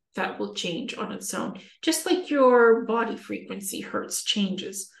then that will change on its own. Just like your body frequency hertz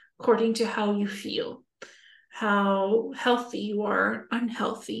changes according to how you feel, how healthy you are,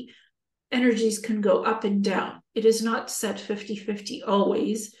 unhealthy. Energies can go up and down. It is not set 50-50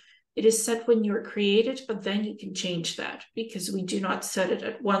 always. It is set when you're created, but then you can change that because we do not set it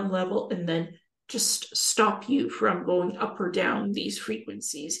at one level and then just stop you from going up or down these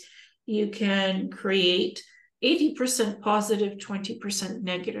frequencies. You can create 80% positive, 20%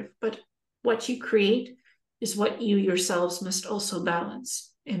 negative, but what you create is what you yourselves must also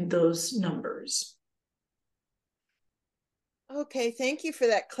balance in those numbers. Okay, thank you for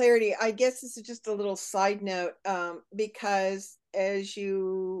that clarity. I guess this is just a little side note, because as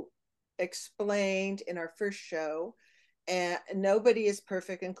you explained in our first show, and nobody is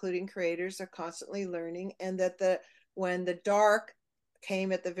perfect, including creators, are constantly learning, and that when the dark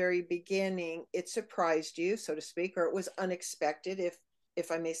came at the very beginning, it surprised you, so to speak, or it was unexpected,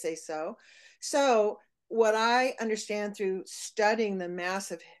 if I may say so. So what I understand through studying the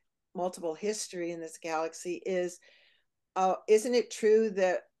massive multiple history in this galaxy is, isn't it true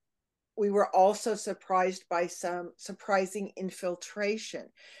that we were also surprised by some surprising infiltration?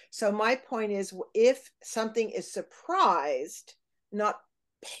 So my point is, if something is surprised, not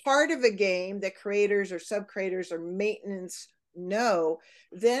part of a game that creators or sub-creators or maintenance know,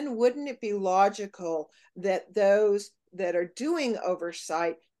 then wouldn't it be logical that those that are doing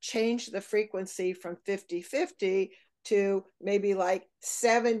oversight change the frequency from 50-50 to maybe like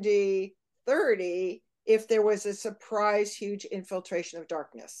 70-30 if there was a surprise huge infiltration of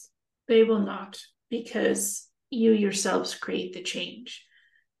darkness? They will not, because you yourselves create the change.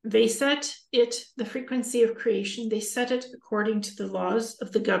 They set it, the frequency of creation, they set it according to the laws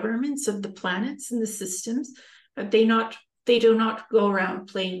of the governments of the planets and the systems, but they do not go around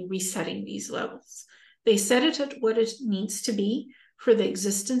playing resetting these levels. They set it at what it needs to be for the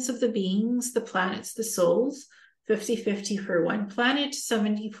existence of the beings, the planets, the souls, 50-50 for one planet,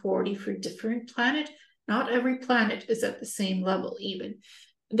 70-40 for different planet. Not every planet is at the same level even.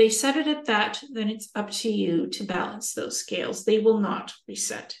 They set it at that, then it's up to you to balance those scales. They will not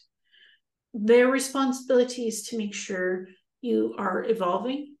reset. Their responsibility is to make sure you are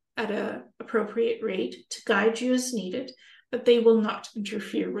evolving at an appropriate rate to guide you as needed, but they will not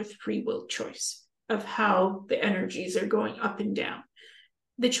interfere with free will choice of how the energies are going up and down.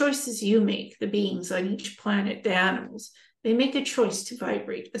 The choices you make, the beings on each planet, the animals, they make a choice to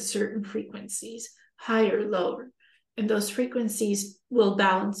vibrate at certain frequencies, higher, lower, and those frequencies will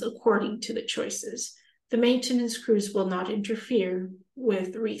balance according to the choices. The maintenance crews will not interfere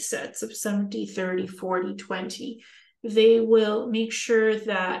with resets of 70-30, 40-20. They will make sure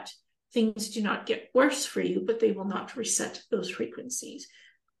that things do not get worse for you, but they will not reset those frequencies.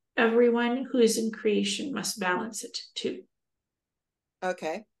 Everyone who is in creation must balance it too.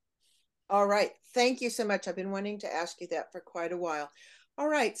 Okay. All right. Thank you so much. I've been wanting to ask you that for quite a while. All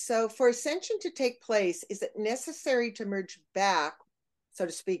right. So for ascension to take place, is it necessary to merge back, so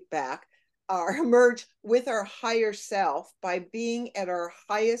to speak, back, or merge with our higher self by being at our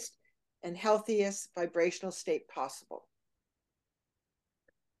highest and healthiest vibrational state possible?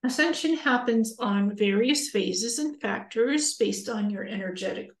 Ascension happens on various phases and factors based on your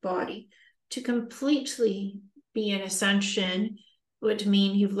energetic body. To completely be in ascension would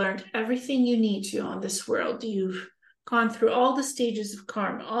mean you've learned everything you need to on this world. You've gone through all the stages of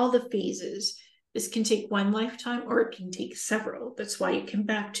karma, all the phases. This can take one lifetime or it can take several. That's why you come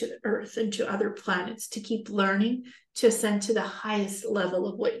back to the Earth and to other planets to keep learning, to ascend to the highest level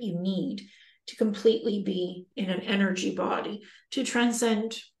of what you need to completely be in an energy body, to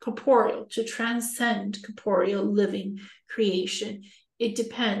transcend corporeal living creation. It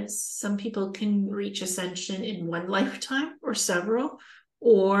depends. Some people can reach ascension in one lifetime or several,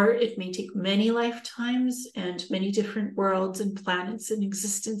 or it may take many lifetimes and many different worlds and planets and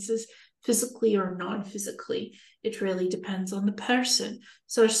existences, physically or non-physically. It really depends on the person.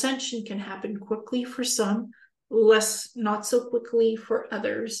 So ascension can happen quickly for some, less, not so quickly for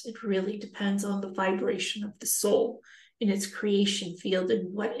others. It really depends on the vibration of the soul in its creation field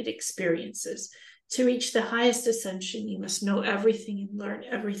and what it experiences. To reach the highest ascension, you must know everything and learn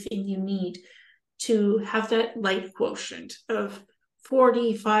everything you need to have that light quotient of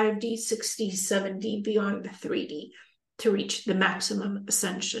 4D, 5D, 6D, 7D, beyond the 3D, to reach the maximum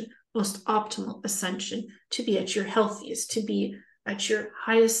ascension, most optimal ascension, to be at your healthiest, to be at your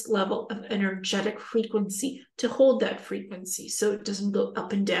highest level of energetic frequency, to hold that frequency so it doesn't go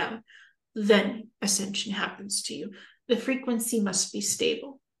up and down. Then ascension happens to you. The frequency must be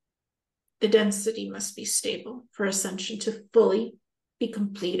stable. The density must be stable for ascension to fully be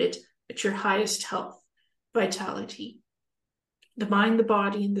completed at your highest health, vitality. The mind, the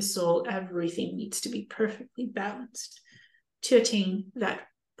body, and the soul, everything needs to be perfectly balanced to attain that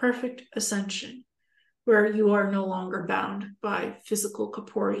perfect ascension, where you are no longer bound by physical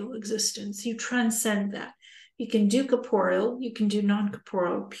corporeal existence. You transcend that. You can do corporeal, you can do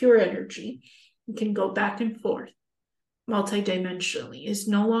non-corporeal, pure energy. You can go back and forth multidimensionally. Is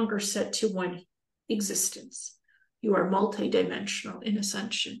no longer set to one existence. You are multidimensional in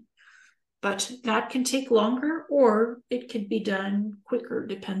ascension. But that can take longer, or it can be done quicker,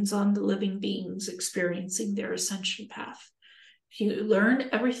 depends on the living beings experiencing their ascension path. If you learn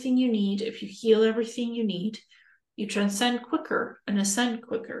everything you need, if you heal everything you need, you transcend quicker and ascend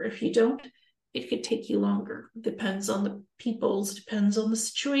quicker. If you don't, it could take you longer. Depends on the peoples, depends on the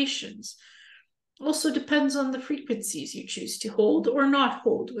situations. Also depends on the frequencies you choose to hold or not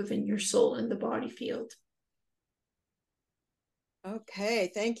hold within your soul and the body field.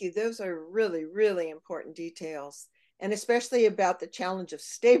 Okay, thank you. Those are really, really important details. And especially about the challenge of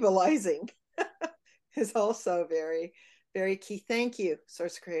stabilizing is also very, very key. Thank you,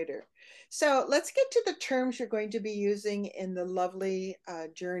 Source Creator. So let's get to the terms you're going to be using in the lovely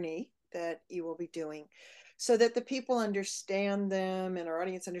journey that you will be doing so that the people understand them and our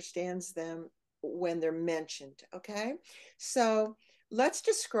audience understands them when they're mentioned. Okay, so let's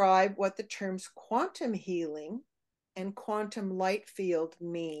describe what the terms quantum healing and quantum light field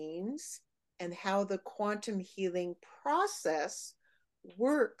means and how the quantum healing process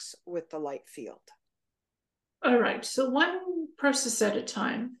works with the light field. All right, so one process at a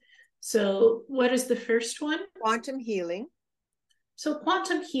time. So what is the first one? Quantum healing. So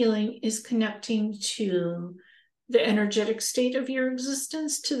quantum healing is connecting to the energetic state of your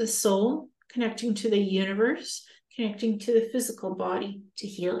existence, to the soul, connecting to the universe, connecting to the physical body to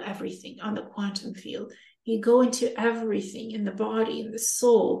heal everything on the quantum field. You go into everything in the body, in the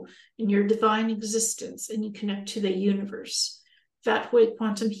soul, in your divine existence, and you connect to the universe. That way,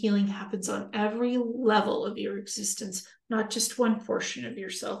 quantum healing happens on every level of your existence, not just one portion of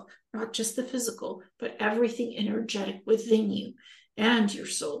yourself, not just the physical, but everything energetic within you and your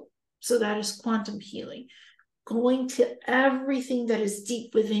soul. So that is quantum healing, going to everything that is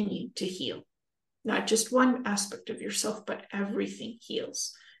deep within you to heal. Not just one aspect of yourself, but everything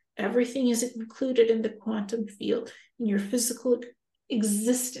heals. Everything is included in the quantum field, in your physical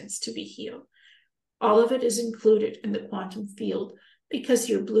existence to be healed. All of it is included in the quantum field because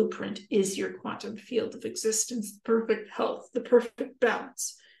your blueprint is your quantum field of existence, the perfect health, the perfect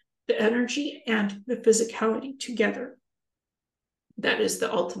balance, the energy and the physicality together. That is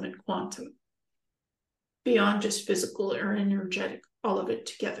the ultimate quantum. Beyond just physical or energetic, all of it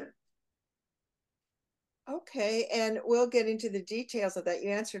together. Okay, and we'll get into the details of that.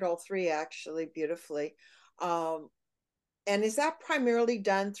 You answered all three actually beautifully. And is that primarily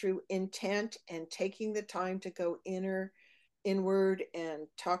done through intent and taking the time to go inward and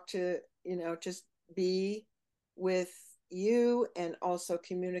talk to, just be with you and also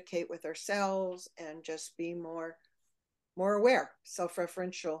communicate with ourselves and just be more aware,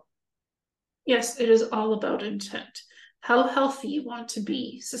 self-referential? Yes, it is all about intent. How healthy you want to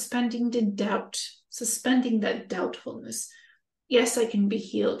be, suspending the doubt, suspending that doubtfulness. Yes, I can be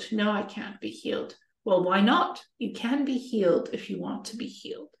healed. No, I can't be healed. Well, why not? You can be healed if you want to be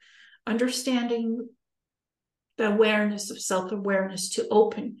healed. Understanding the awareness of self-awareness to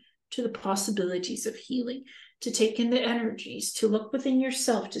open to the possibilities of healing, to take in the energies, to look within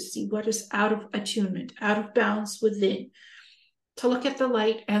yourself to see what is out of attunement, out of balance within, to look at the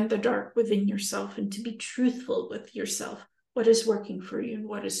light and the dark within yourself and to be truthful with yourself. What is working for you and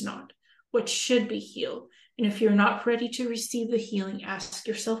what is not? what should be healed. And if you're not ready to receive the healing, ask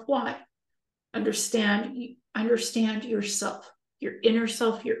yourself why. Understand yourself, your inner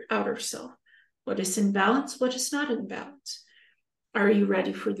self, your outer self. What is in balance? What is not in balance? Are you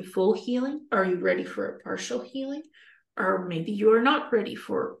ready for the full healing? Are you ready for a partial healing? Or maybe you are not ready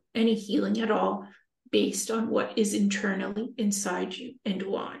for any healing at all, based on what is internally inside you and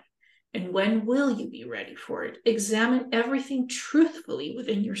why. And when will you be ready for it? Examine everything truthfully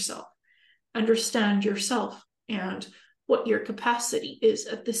within yourself. Understand yourself and what your capacity is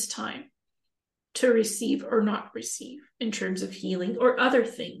at this time to receive or not receive in terms of healing or other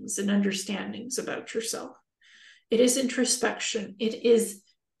things and understandings about yourself. It is introspection. It is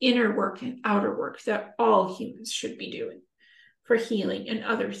inner work and outer work that all humans should be doing for healing and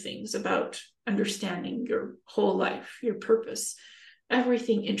other things about understanding your whole life, your purpose,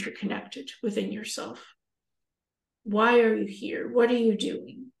 everything interconnected within yourself. Why are you here? What are you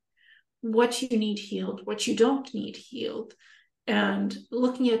doing? What you need healed, what you don't need healed, and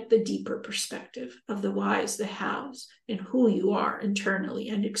looking at the deeper perspective of the whys, the hows, and who you are internally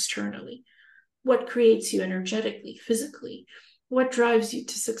and externally. What creates you energetically, physically? What drives you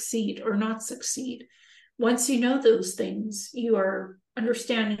to succeed or not succeed? Once you know those things, you are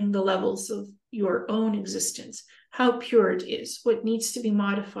understanding the levels of your own existence, how pure it is, what needs to be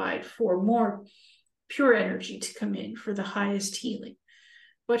modified for more pure energy to come in for the highest healing,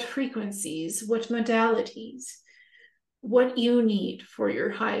 what frequencies, what modalities, what you need for your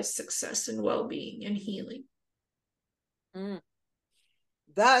highest success and well-being and healing.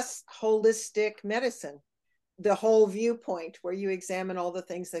 Thus, holistic medicine, the whole viewpoint where you examine all the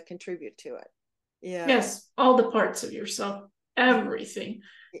things that contribute to it. Yeah. Yes, all the parts of yourself, everything.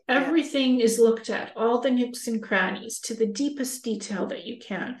 Everything is looked at, all the nooks and crannies to the deepest detail that you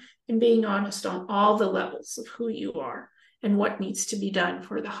can, and being honest on all the levels of who you are and what needs to be done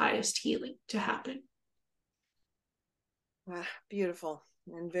for the highest healing to happen. Wow, beautiful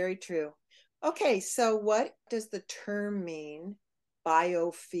and very true. Okay, so what does the term mean,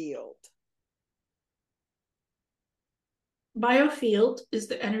 biofield? Biofield is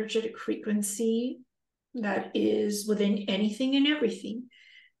the energetic frequency that is within anything and everything.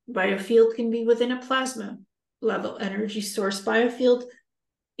 Biofield can be within a plasma level energy source. Biofield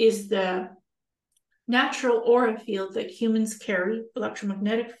is the natural aura field that humans carry,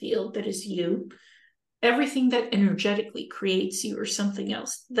 electromagnetic field that is you. Everything that energetically creates you or something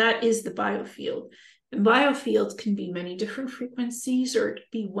else, that is the biofield. And biofields can be many different frequencies, or it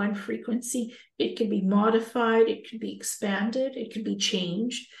could be one frequency. It can be modified, it could be expanded, it could be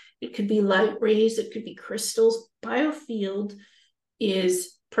changed, it could be light rays, it could be crystals. Biofield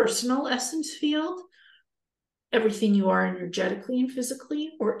is personal essence field, everything you are energetically and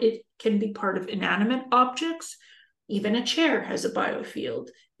physically, or it can be part of inanimate objects. Even a chair has a biofield.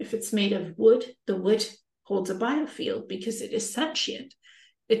 If it's made of wood, the wood holds a biofield because it is sentient.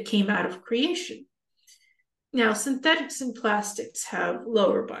 It came out of creation. Now, synthetics and plastics have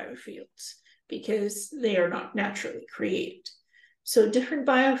lower biofields because they are not naturally created. So different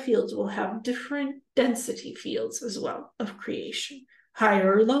biofields will have different density fields as well of creation,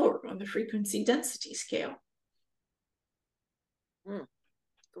 higher or lower on the frequency density scale.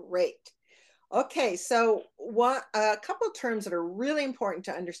 Great. Okay, so a couple of terms that are really important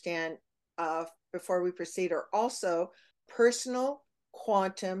to understand before we proceed are also personal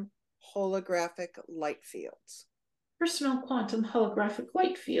quantum holographic light fields. Personal quantum holographic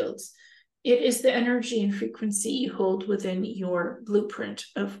light fields. It is the energy and frequency you hold within your blueprint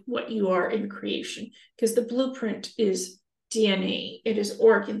of what you are in creation, because the blueprint is DNA, it is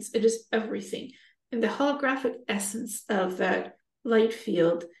organs, it is everything. And the holographic essence of that light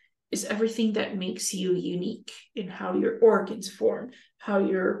field is everything that makes you unique in how your organs form, how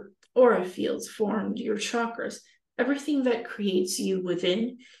your aura fields formed, your chakras. Everything that creates you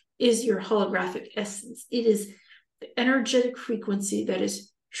within is your holographic essence. It is the energetic frequency that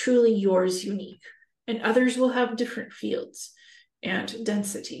is truly yours, unique. And others will have different fields and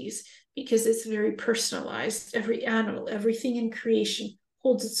densities because it's very personalized. Every animal, everything in creation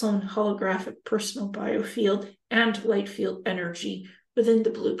holds its own holographic personal biofield and light field energy within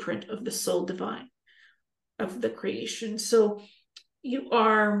the blueprint of the soul divine of the creation. So you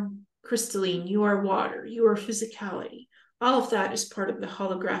are crystalline, you are water, you are physicality. All of that is part of the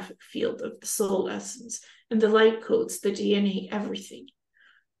holographic field of the soul essence. And the light codes, the DNA, everything.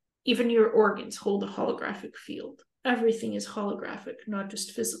 Even your organs hold a holographic field. Everything is holographic, not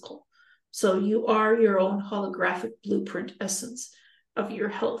just physical. So you are your own holographic blueprint essence of your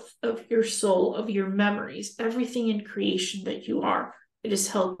health, of your soul, of your memories, everything in creation that you are. It is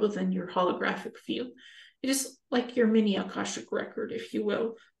held within your holographic field. It is like your mini Akashic record, if you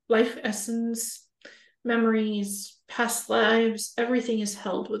will, life essence, memories, past lives, everything is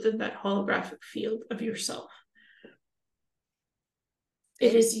held within that holographic field of yourself.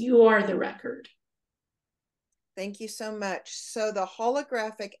 It is, you are the record. Thank you so much. So the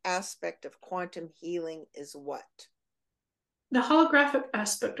holographic aspect of quantum healing is what? The holographic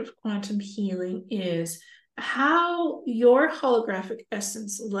aspect of quantum healing is how your holographic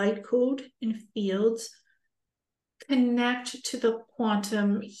essence, light code, and fields connect to the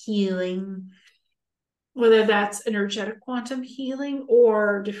quantum healing, whether that's energetic quantum healing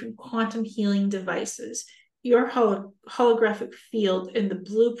or different quantum healing devices. Your holographic field and the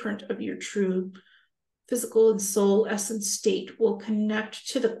blueprint of your true physical and soul essence state will connect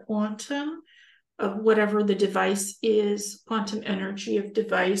to the quantum of whatever the device is, quantum energy of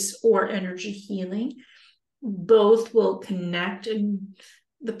device or energy healing. Both will connect, and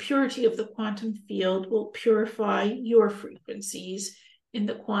the purity of the quantum field will purify your frequencies in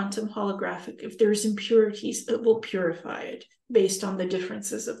the quantum holographic. If there's impurities, it will purify it based on the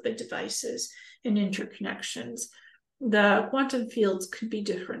differences of the devices and interconnections. The quantum fields could be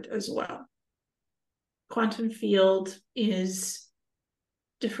different as well. Quantum field is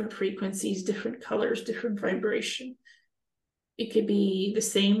different frequencies, different colors, different vibration. It could be the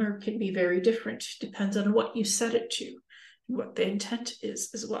same or it could be very different. Depends on what you set it to and what the intent is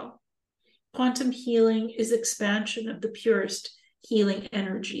as well. Quantum healing is expansion of the purest healing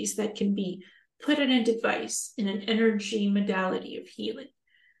energies that can be put in a device in an energy modality of healing,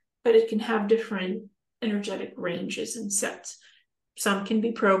 but it can have different energetic ranges and sets. Some can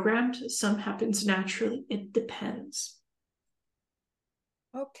be programmed, some happens naturally. It depends.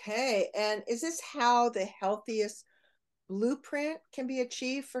 Okay. And is this how the healthiest blueprint can be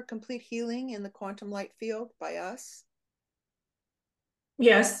achieved for complete healing in the quantum light field by us?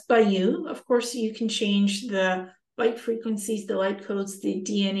 Yes, by you. Of course, you can change the light frequencies, the light codes, the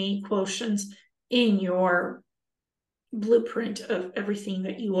DNA quotients in your blueprint of everything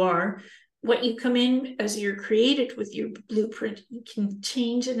that you are. What you come in as you're created with your blueprint, you can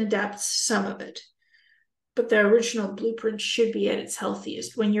change and adapt some of it. But the original blueprint should be at its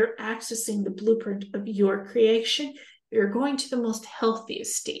healthiest. When you're accessing the blueprint of your creation, you're going to the most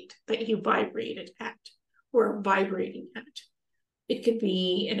healthiest state that you vibrated at or vibrating at. It could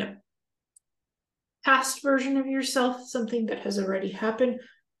be in a past version of yourself, something that has already happened,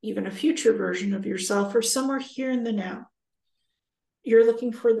 even a future version of yourself, or somewhere here in the now. You're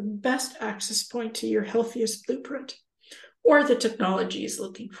looking for the best access point to your healthiest blueprint, or the technology is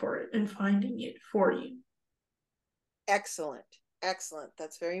looking for it and finding it for you. Excellent. Excellent.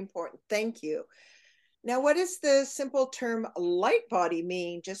 That's very important. Thank you. Now, what does the simple term light body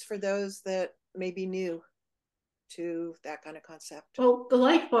mean, just for those that may be new to that kind of concept? Well, the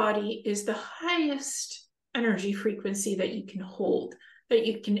light body is the highest energy frequency that you can hold, that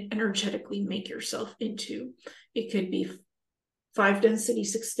you can energetically make yourself into. It could be 5 density,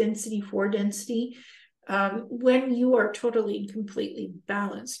 6 density, 4 density. When you are totally and completely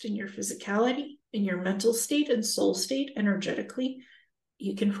balanced in your physicality, in your mental state and soul state energetically,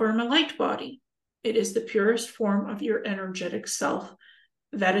 you can form a light body. It is the purest form of your energetic self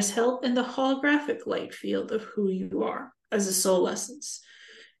that is held in the holographic light field of who you are as a soul essence.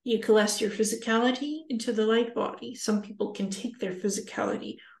 You coalesce your physicality into the light body. Some people can take their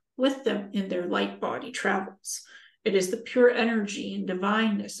physicality with them in their light body travels. It is the pure energy and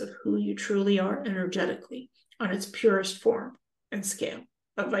divineness of who you truly are energetically on its purest form and scale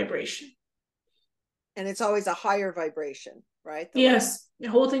of vibration. And it's always a higher vibration, right? Yes,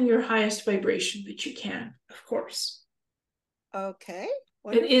 holding your highest vibration that you can, of course. Okay.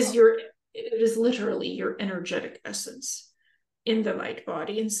 Wonderful. It is literally your energetic essence in the light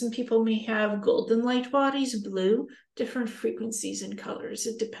body. And some people may have golden light bodies, blue, different frequencies and colors.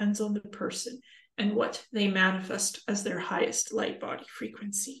 It depends on the person and what they manifest as their highest light body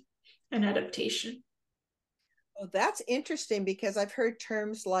frequency and adaptation. Oh, that's interesting, because I've heard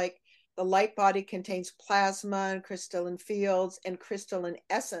terms like the light body contains plasma and crystalline fields and crystalline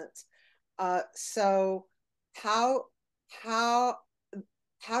essence. So how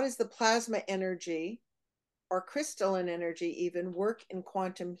how does the plasma energy or crystalline energy even work in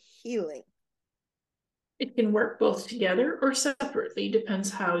quantum healing? It can work both together or separately,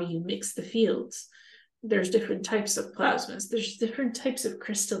 depends how you mix the fields. There's different types of plasmas, there's different types of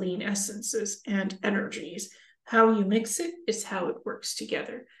crystalline essences and energies. How you mix it is how it works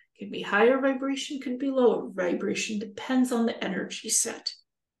together. It could be higher vibration, could be lower vibration, depends on the energy set.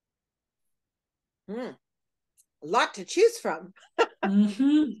 A lot to choose from.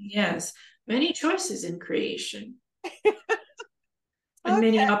 Yes, many choices in creation. and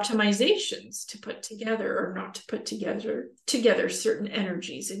many optimizations to put together or not to put together certain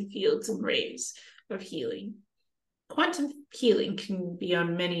energies and fields and rays of healing. Quantum healing can be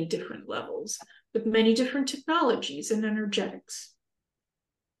on many different levels with many different technologies and energetics.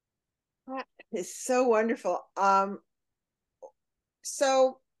 That is so wonderful.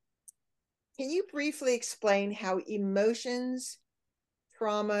 So can you briefly explain how emotions,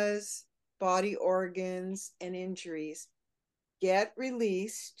 traumas, body organs, and injuries get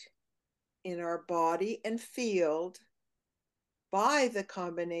released in our body and field by the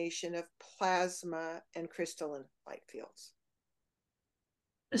combination of plasma and crystalline light fields?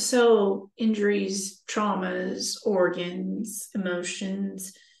 So, injuries, traumas, organs,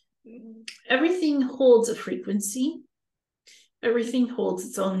 emotions, everything holds a frequency. Everything holds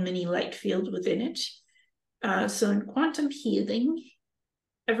its own mini light field within it. So, in quantum healing,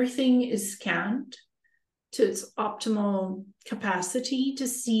 everything is scanned to its optimal capacity to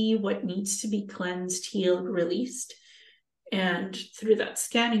see what needs to be cleansed, healed, released. And through that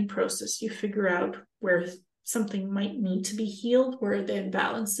scanning process, you figure out where something might need to be healed, where the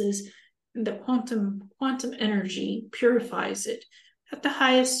imbalance is, and the quantum energy purifies it at the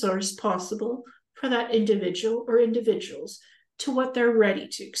highest source possible for that individual or individuals to what they're ready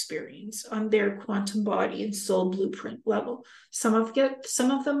to experience on their quantum body and soul blueprint level. Some of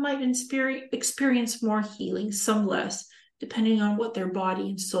them might experience more healing, some less, depending on what their body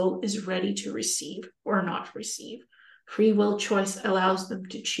and soul is ready to receive or not receive. Free will choice allows them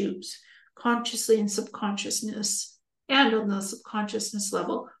to choose consciously and subconsciousness, and on the subconsciousness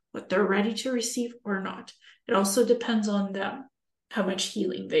level, what they're ready to receive or not. It also depends on them, how much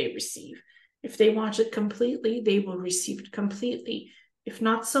healing they receive. If they want it completely, they will receive it completely. If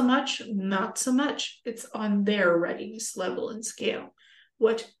not so much, not so much. It's on their readiness level and scale,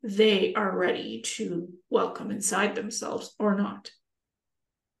 what they are ready to welcome inside themselves or not.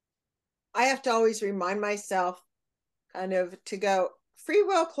 I have to always remind myself kind of to go free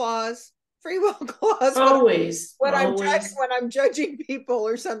will clause Always, when always. I'm judging people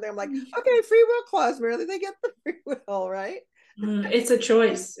or something. I'm like, okay, free will clause, Merely, they get the free will, right? It's a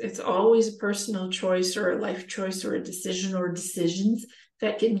choice. It's always a personal choice or a life choice or a decision or decisions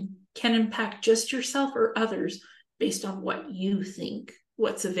that can impact just yourself or others based on what you think,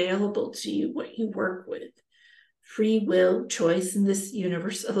 what's available to you, what you work with. Free will choice in this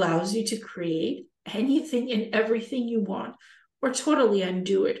universe allows you to create anything and everything you want, or totally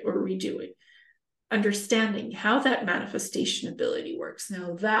undo it or redo it. Understanding how that manifestation ability works,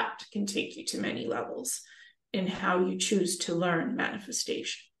 now that can take you to many levels in how you choose to learn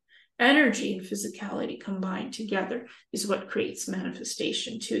manifestation. Energy and physicality combined together is what creates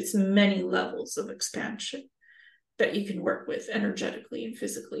manifestation to its many levels of expansion that you can work with energetically and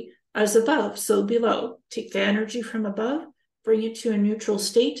physically. As above, so below. Take the energy from above, bring it to a neutral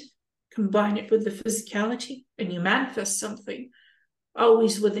state, combine it with the physicality, and you manifest something,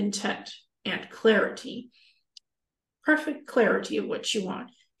 always with intent and clarity. Perfect clarity of what you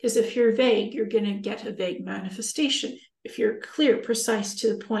want. Because if you're vague, you're going to get a vague manifestation. If you're clear, precise,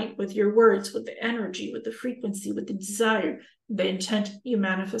 to the point with your words, with the energy, with the frequency, with the desire, the intent, you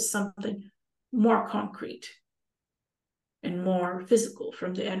manifest something more concrete and more physical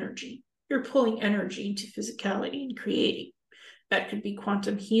from the energy. You're pulling energy into physicality and creating. That could be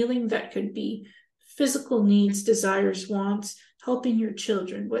quantum healing, that could be physical needs, desires, wants, helping your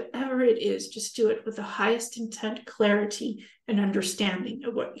children, whatever it is, just do it with the highest intent, clarity, and understanding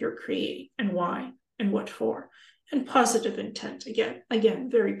of what you're creating and why and what for. And positive intent, again,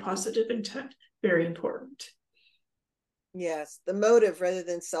 very positive intent, very important. Yes, the motive rather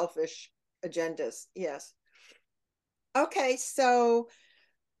than selfish agendas. Yes. Okay, so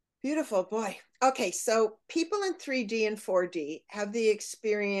beautiful, boy. Okay, so people in 3D and 4D have the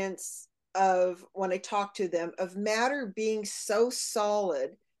experience of, when I talk to them, of matter being so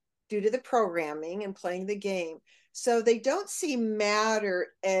solid due to the programming and playing the game. So they don't see matter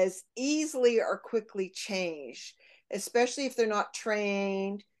as easily or quickly changed, especially if they're not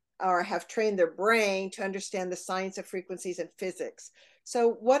trained or have trained their brain to understand the science of frequencies and physics.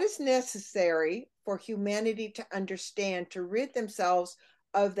 So what is necessary for humanity to understand to rid themselves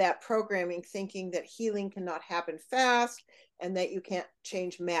of that programming, thinking that healing cannot happen fast and that you can't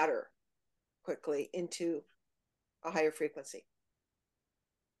change matter quickly into a higher frequency?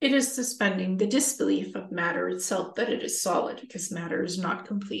 It is suspending the disbelief of matter itself that it is solid, because matter is not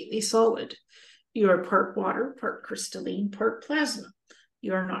completely solid. You are part water, part crystalline, part plasma.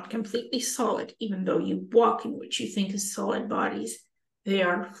 You are not completely solid, even though you walk in what you think is solid bodies. They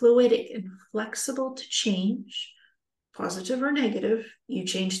are fluidic and flexible to change, positive or negative. You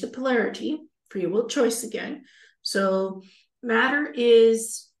change the polarity, free will choice again. So Matter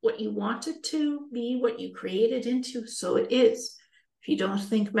is what you want it to be, what you create it into, so it is. If you don't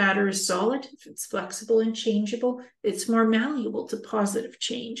think matter is solid, if it's flexible and changeable, it's more malleable to positive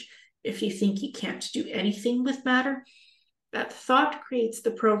change. If you think you can't do anything with matter, that thought creates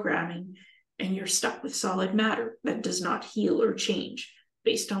the programming, and you're stuck with solid matter that does not heal or change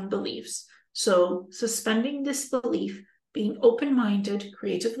based on beliefs. So, suspending disbelief, being open-minded,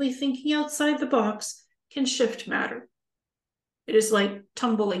 creatively thinking outside the box can shift matter. It is like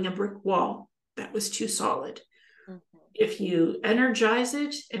tumbling a brick wall that was too solid. Mm-hmm. If you energize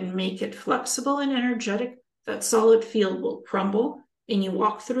it and make it flexible and energetic, that solid field will crumble and you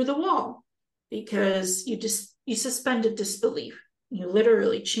walk through the wall because you suspended disbelief. You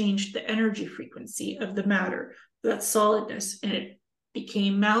literally changed the energy frequency of the matter, that solidness, and it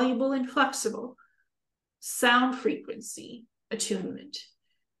became malleable and flexible. Sound frequency attunement.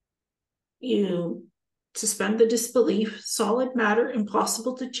 You suspend the disbelief, solid matter,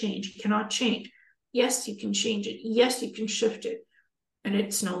 impossible to change, cannot change. Yes, you can change it. Yes, you can shift it. And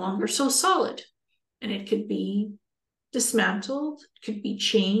it's no longer so solid. And it could be dismantled, it could be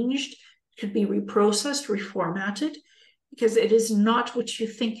changed, it could be reprocessed, reformatted, because it is not what you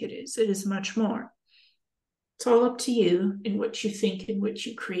think it is. It is much more. It's all up to you in what you think and what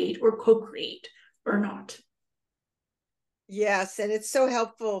you create or co-create or not. Yes, and it's so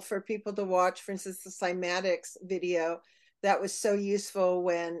helpful for people to watch, for instance, the cymatics video. That was so useful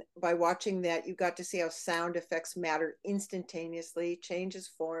when, by watching that, you got to see how sound affects matter instantaneously, changes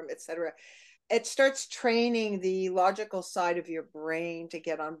form, etc. It starts training the logical side of your brain to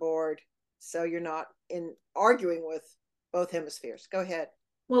get on board, so you're not arguing with both hemispheres. Go ahead.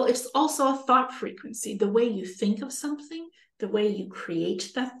 Well, it's also a thought frequency. The way you think of something, the way you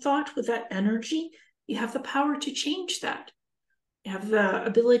create that thought with that energy, you have the power to change that. You have the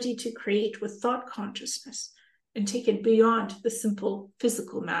ability to create with thought consciousness and take it beyond the simple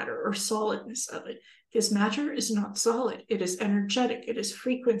physical matter or solidness of it. Because matter is not solid. It is energetic. It is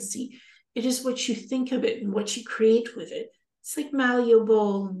frequency. It is what you think of it and what you create with it. It's like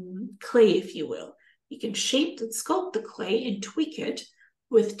malleable clay, if you will. You can shape and sculpt the clay and tweak it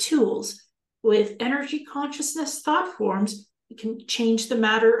with tools. With energy consciousness thought forms, you can change the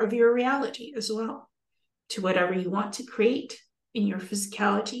matter of your reality as well to whatever you want to create in your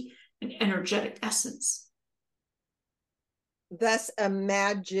physicality and energetic essence. Thus,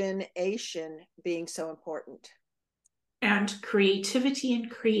 imagination being so important. And creativity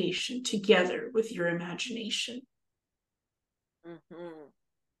and creation together with your imagination. Mm-hmm.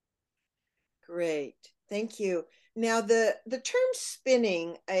 Great. Thank you. Now, the term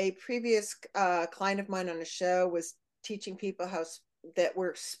spinning, a previous client of mine on a show was teaching people how that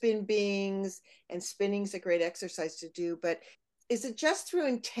we're spin beings, and spinning's a great exercise to do, but is it just through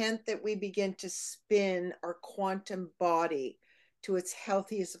intent that we begin to spin our quantum body to its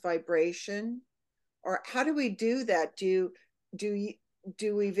healthiest vibration? Or how do we do that? Do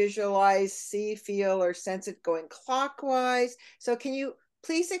we visualize, see, feel, or sense it going clockwise? So can you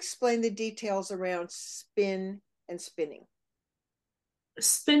please explain the details around spin and spinning?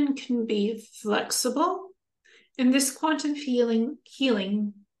 Spin can be flexible. In this quantum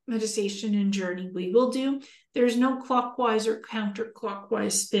healing meditation and journey we will do, there's no clockwise or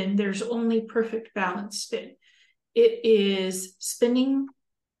counterclockwise spin. There's only perfect balance spin. It is spinning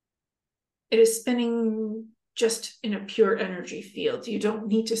just in a pure energy field. You don't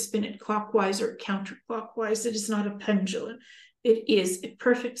need to spin it clockwise or counterclockwise. It is not a pendulum. It is a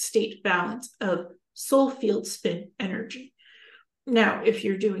perfect state balance of soul field spin energy. Now, if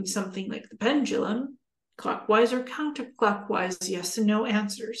you're doing something like the pendulum, clockwise or counterclockwise, yes and no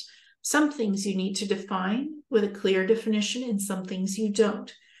answers. Some things you need to define with a clear definition, and some things you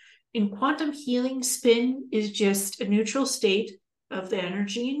don't. In quantum healing, spin is just a neutral state of the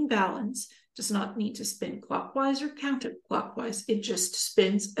energy in balance. It does not need to spin clockwise or counterclockwise. It just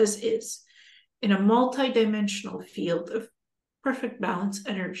spins as is in a multi-dimensional field of perfect balance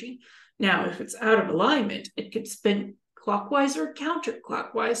energy. Now, if it's out of alignment, it could spin clockwise or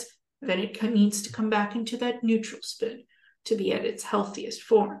counterclockwise. Then it needs to come back into that neutral spin to be at its healthiest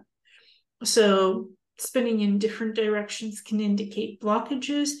form. So spinning in different directions can indicate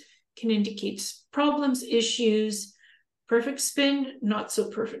blockages, can indicate problems, issues. Perfect spin, not so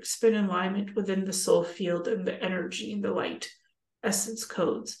perfect spin alignment within the soul field and the energy and the light essence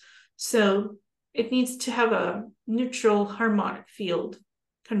codes. So it needs to have a neutral harmonic field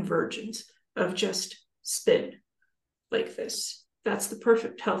convergence of just spin like this. That's the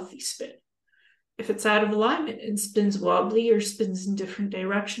perfect healthy spin. If it's out of alignment and spins wobbly or spins in different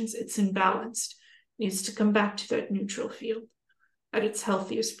directions, it's imbalanced. It needs to come back to that neutral field at its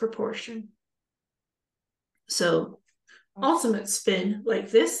healthiest proportion. So ultimate spin like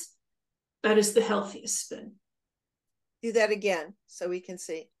this, that is the healthiest spin. Do that again so we can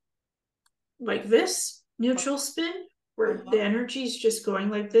see. Like this, neutral spin, where Uh-huh. the energy is just going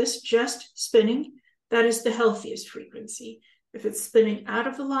like this, just spinning, that is the healthiest frequency. If it's spinning out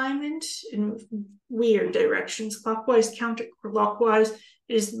of alignment in weird directions, clockwise, counterclockwise,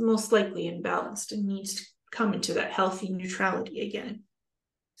 it is most likely imbalanced and needs to come into that healthy neutrality again.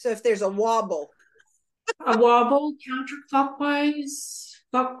 So if there's a wobble, A wobble, counterclockwise,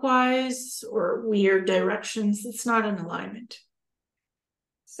 clockwise, or weird directions, it's not in alignment.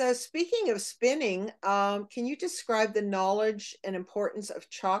 so speaking of spinning, can you describe the knowledge and importance of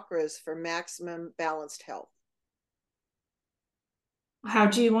chakras for maximum balanced health? How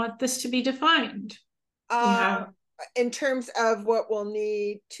do you want this to be defined? You Uh, have, in terms of what we'll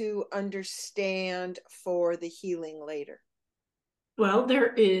need to understand for the healing later. well,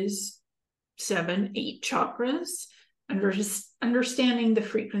 there is 7, 8 chakras. Understanding the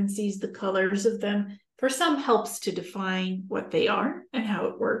frequencies, the colors of them, for some helps to define what they are and how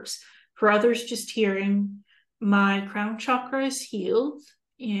it works. For others, just hearing my crown chakra is healed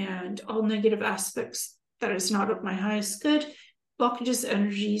and all negative aspects that is not of my highest good, blockages,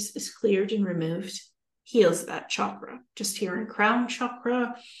 energies is cleared and removed, heals that chakra. Just hearing crown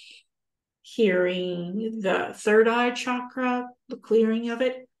chakra, hearing the third eye chakra, the clearing of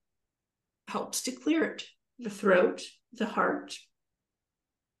it helps to clear it. The throat, the heart,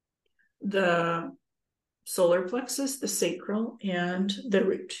 the solar plexus, the sacral, and the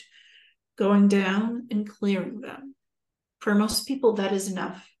root. Going down and clearing them. For most people, that is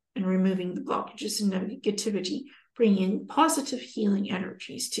enough in removing the blockages and negativity, bringing positive healing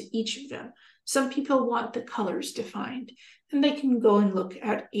energies to each of them. Some people want the colors defined, and they can go and look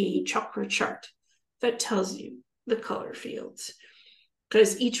at a chakra chart that tells you the color fields,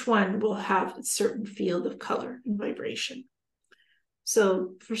 because each one will have a certain field of color and vibration.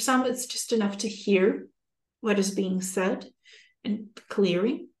 So for some, it's just enough to hear what is being said and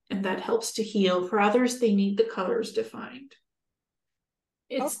clearing, and that helps to heal. For others, they need the colors defined.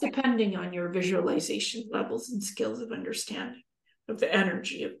 It's Okay. depending on your visualization levels and skills of understanding of the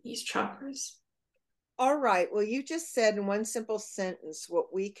energy of these chakras. All right. Well, you just said in one simple sentence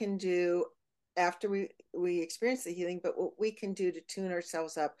what we can do after we experience the healing, but what we can do to tune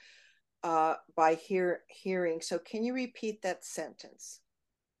ourselves up by hearing. So, can you repeat that sentence?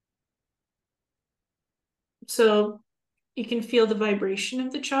 So you can feel the vibration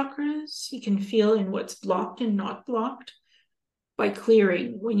of the chakras. You can feel in what's blocked and not blocked. By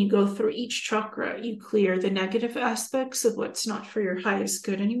clearing, when you go through each chakra, you clear the negative aspects of what's not for your highest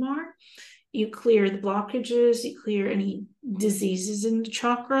good anymore. You clear the blockages, you clear any diseases in the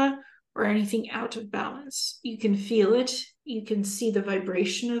chakra or anything out of balance. You can feel it, you can see the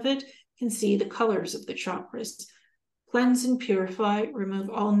vibration of it, you can see the colors of the chakras. Cleanse and purify, remove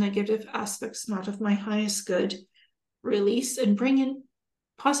all negative aspects not of my highest good, release and bring in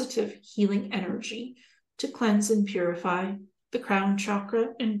positive healing energy to cleanse and purify the crown chakra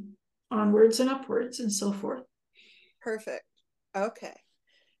and onwards and upwards and so forth. Perfect. Okay.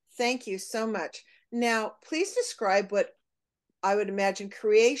 Thank you so much. Now, please describe what I would imagine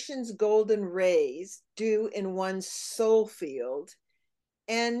creation's golden rays do in one's soul field.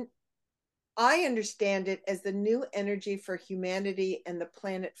 And I understand it as the new energy for humanity and the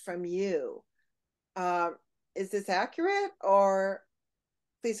planet from you. Uh, is this accurate, or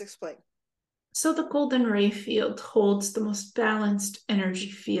please explain? So the golden ray field holds the most balanced energy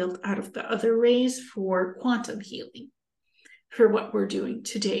field out of the other rays for quantum healing, for what we're doing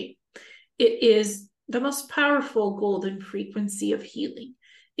today. It is the most powerful golden frequency of healing.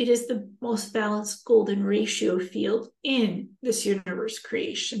 It is the most balanced golden ratio field in this universe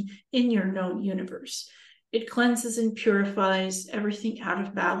creation, in your known universe. It cleanses and purifies everything out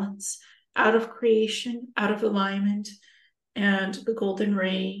of balance, out of creation, out of alignment, and the golden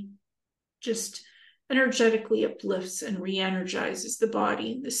ray just energetically uplifts and re-energizes the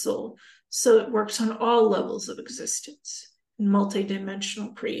body and the soul. So it works on all levels of existence in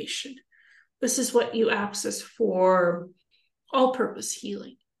multidimensional creation. This is what you access for all purpose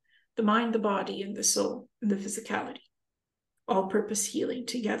healing, the mind, the body, and the soul, and the physicality. All purpose healing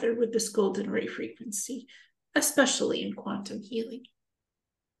together with this golden ray frequency, especially in quantum healing.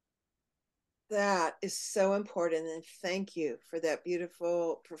 That is so important. And thank you for that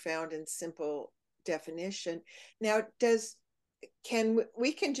beautiful, profound, and simple definition. Now,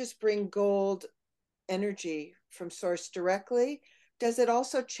 we can just bring gold energy from source directly? Does it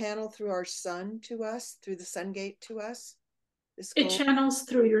also channel through our sun to us, through the sun gate to us? This It gold. channels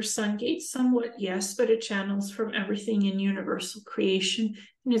through your sun gate somewhat, yes, but it channels from everything in universal creation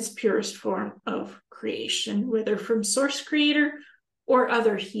in its purest form of creation, whether from source creator or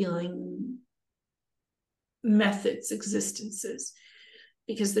other healing methods, existences,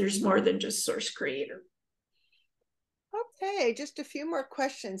 because there's more than just source creator. Okay, just a few more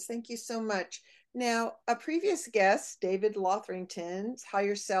questions. Thank you so much. Now, a previous guest, David Lotherington's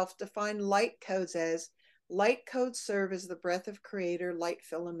higher self, defined light codes as light codes serve as the breath of creator light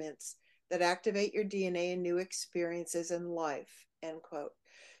filaments that activate your DNA in new experiences in life, end quote.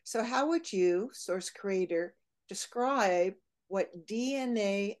 So how would you, source creator, describe what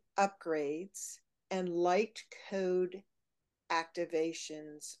DNA upgrades and light code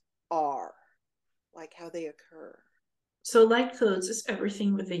activations are, like how they occur? So, light codes is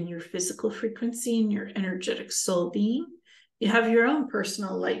everything within your physical frequency and your energetic soul being. You have your own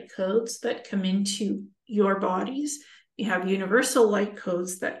personal light codes that come into your bodies. You have universal light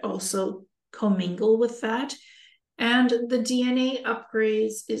codes that also commingle with that. And the DNA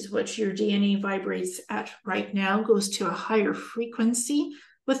upgrades is what your DNA vibrates at right now, goes to a higher frequency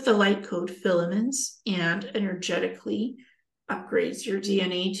with the light code filaments and energetically upgrades your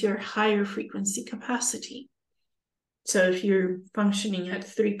DNA to a higher frequency capacity. So if you're functioning at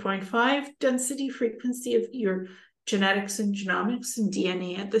 3.5 density frequency of your genetics and genomics and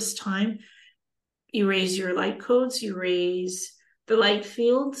DNA at this time, you raise your light codes, you raise the light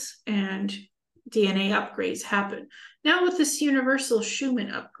fields, and DNA upgrades happen. Now with this universal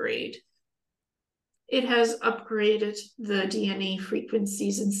Schumann upgrade, it has upgraded the DNA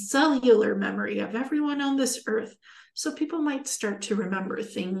frequencies and cellular memory of everyone on this earth. So people might start to remember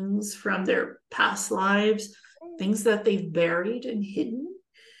things from their past lives, things that they've buried and hidden,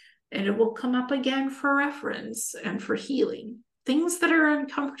 and it will come up again for reference and for healing. Things that are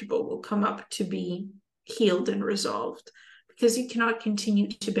uncomfortable will come up to be healed and resolved, because you cannot continue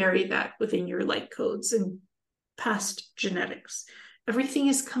to bury that within your light codes and past genetics. Everything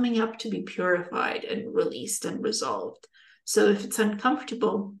is coming up to be purified and released and resolved. So if it's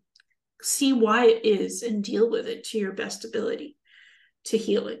uncomfortable, see why it is and deal with it to your best ability to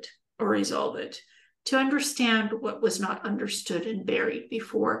heal it or resolve it. To understand what was not understood and buried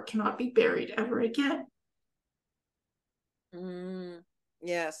before cannot be buried ever again.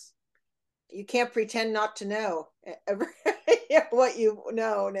 Yes. You can't pretend not to know what you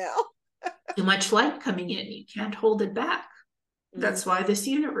know now. Too much light coming in, you can't hold it back. That's why this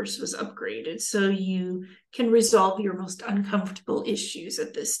universe was upgraded, so you can resolve your most uncomfortable issues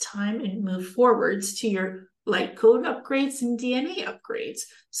at this time and move forwards to your light code upgrades and DNA upgrades.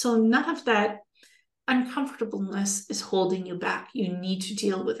 So none of that uncomfortableness is holding you back. You need to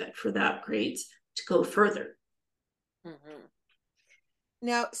deal with it for the upgrades to go further. Mm-hmm.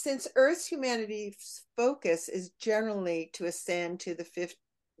 Now, since Earth's humanity's focus is generally to ascend to the fifth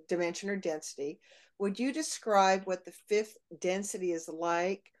dimension or density, would you describe what the fifth density is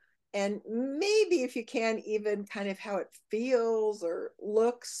like? And maybe if you can, even kind of how it feels or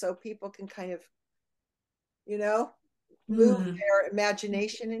looks, so people can kind of, move their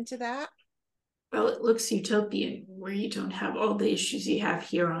imagination into that? Well, it looks utopian where you don't have all the issues you have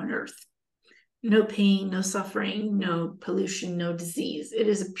here on Earth. No pain, no suffering, no pollution, no disease. It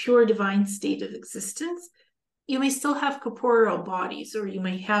is a pure divine state of existence. You may still have corporeal bodies, or you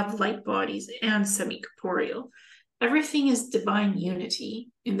may have light bodies and semi-corporeal. Everything is divine unity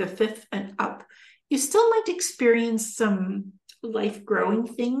in the fifth and up. You still might experience some life-growing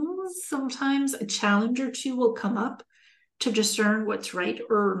things. Sometimes a challenge or two will come up to discern what's right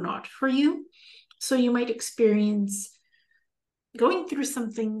or not for you. So you might experience going through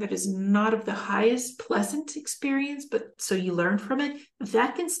something that is not of the highest pleasant experience, but so you learn from it.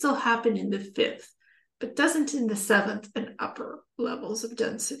 That can still happen in the fifth, but doesn't in the seventh and upper levels of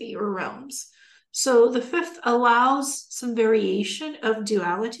density or realms. So the fifth allows some variation of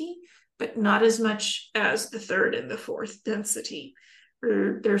duality, but not as much as the third and the fourth density.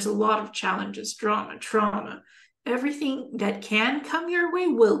 There's a lot of challenges, drama, trauma. Everything that can come your way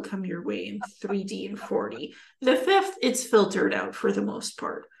will come your way in 3D and 4D. The fifth, it's filtered out for the most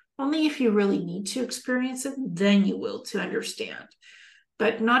part. Only if you really need to experience it, then you will to understand.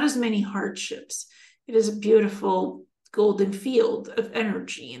 But not as many hardships. It is a beautiful golden field of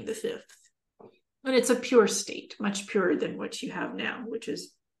energy in the fifth. And it's a pure state, much purer than what you have now, which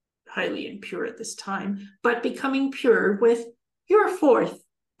is highly impure at this time, but becoming pure with your fourth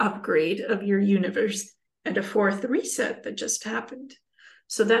upgrade of your universe and a fourth reset that just happened.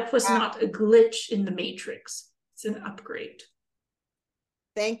 So that was not a glitch in the matrix. It's an upgrade.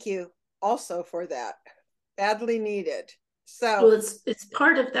 Thank you also for that. Badly needed. So Well, it's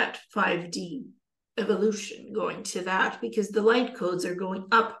part of that 5D evolution going to that, because the light codes are going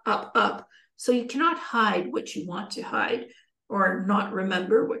up, up, up. So you cannot hide what you want to hide or not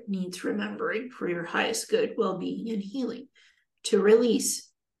remember what needs remembering for your highest good, well-being, and healing. To release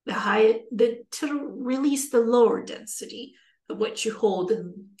to release the lower density of what you hold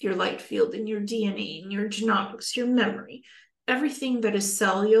in your light field, in your DNA, in your genomics, your memory. Everything that is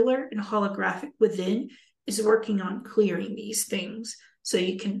cellular and holographic within is working on clearing these things so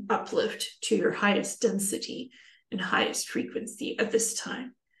you can uplift to your highest density and highest frequency at this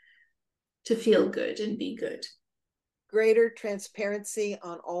time to feel good and be good. Greater transparency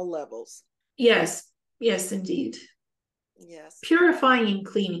on all levels. Yes, yes, indeed. Yes. Purifying and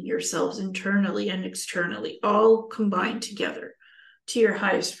cleaning yourselves internally and externally, all combined together to your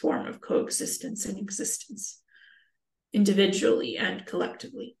highest form of coexistence and existence, individually and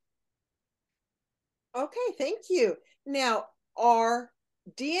collectively. Okay, thank you. Now, are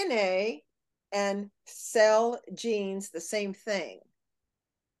DNA and cell genes the same thing?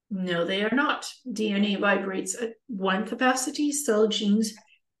 No, they are not. DNA vibrates at one capacity, cell genes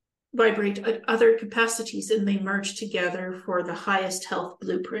vibrate at other capacities, and they merge together for the highest health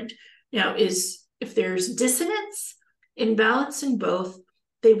blueprint. Now, if there's dissonance, imbalance in both,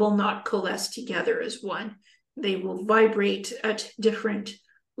 they will not coalesce together as one. They will vibrate at different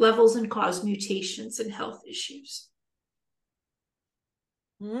levels and cause mutations and health issues.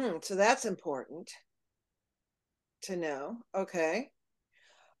 So that's important to know. Okay.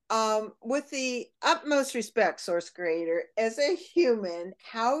 With the utmost respect, Source Creator, as a human,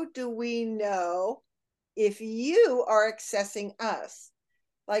 how do we know if you are accessing us?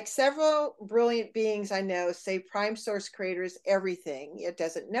 Like several brilliant beings I know say Prime Source Creator is everything. It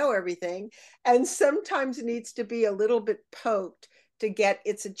doesn't know everything, and sometimes needs to be a little bit poked to get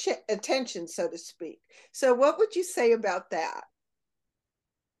its attention, so to speak. So what would you say about that?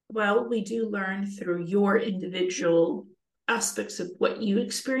 Well, we do learn through your individual aspects of what you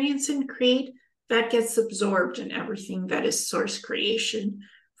experience and create. That gets absorbed in everything that is source creation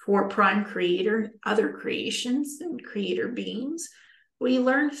for Prime Creator and other creations and creator beings. We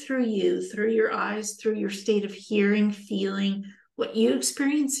learn through you, through your eyes, through your state of hearing, feeling. What you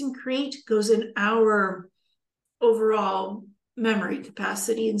experience and create goes in our overall memory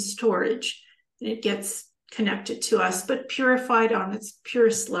capacity and storage, and it gets connected to us, but purified on its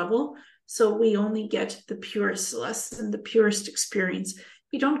purest level. So we only get the purest lesson, the purest experience.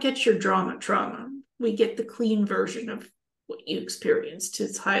 We don't get your drama. We get the clean version of what you experienced to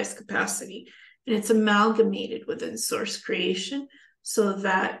its highest capacity. And it's amalgamated within source creation so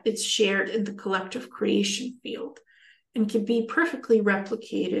that it's shared in the collective creation field and can be perfectly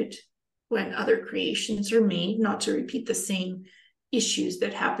replicated when other creations are made, not to repeat the same issues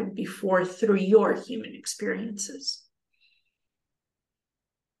that happened before through your human experiences.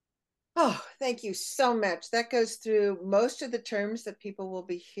 Oh, thank you so much. That goes through most of the terms that people will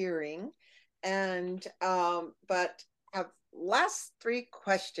be hearing. And but have last three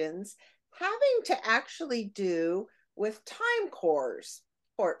questions having to actually do with time corporations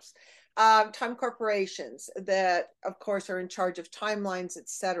that, of course, are in charge of timelines,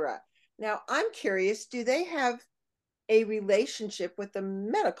 etc. Now, I'm curious, do they have a relationship with the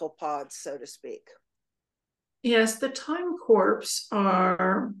medical pods, so to speak? Yes, the time corps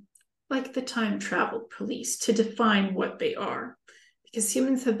are like the time travel police, to define what they are, because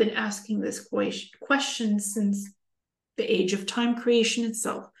humans have been asking this question since the age of time creation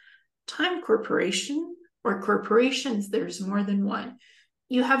itself. Time corporation or corporations, there's more than one.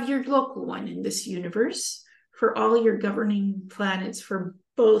 You have your local one in this universe for all your governing planets for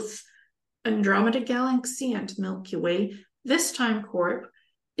both Andromeda Galaxy and Milky Way. This time corp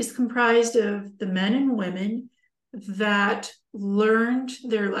is comprised of the men and women that learned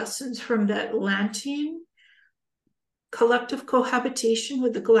their lessons from the Atlantean collective cohabitation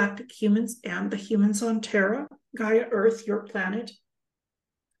with the galactic humans and the humans on Terra, Gaia, Earth, your planet.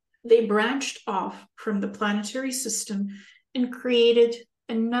 They branched off from the planetary system and created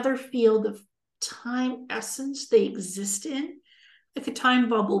another field of time essence they exist in, like a time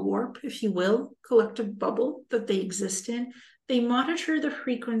bubble warp, if you will, collective bubble that they exist in. They monitor the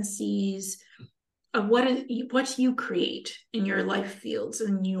frequencies of what you create in your life fields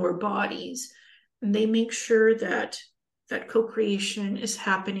and your bodies. And they make sure that co-creation is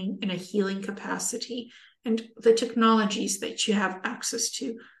happening in a healing capacity, and the technologies that you have access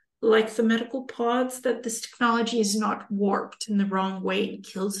to, like the medical pods, that this technology is not warped in the wrong way and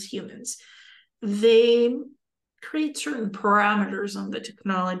kills humans. They create certain parameters on the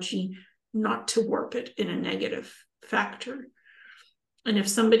technology not to warp it in a negative factor. And if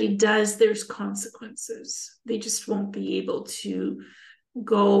somebody does, there's consequences. They just won't be able to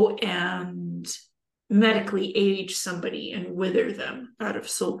go and medically age somebody and wither them out of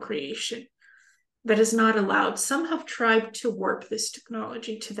soul creation. That is not allowed. Some have tried to warp this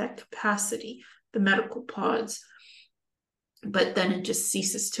technology to that capacity, the medical pods, but then it just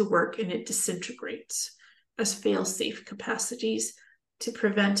ceases to work and it disintegrates as fail-safe capacities to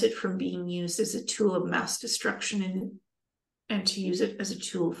prevent it from being used as a tool of mass destruction and to use it as a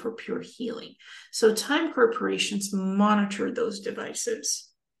tool for pure healing. So time corporations monitor those devices,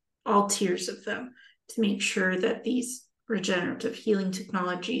 all tiers of them, to make sure that these regenerative healing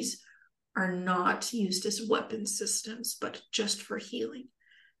technologies are not used as weapon systems, but just for healing.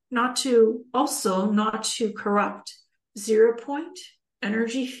 Not to corrupt 0 point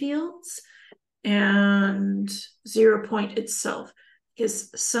energy fields and 0 point itself,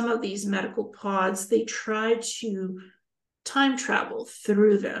 because some of these medical pods, they try to time travel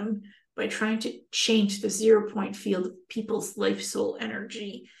through them by trying to change the 0 point field of people's life soul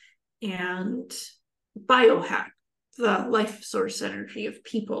energy and biohack the life source energy of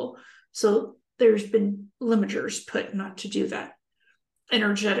people. So there's been limiters put not to do that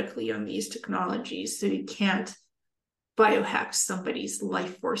energetically on these technologies. So you can't biohack somebody's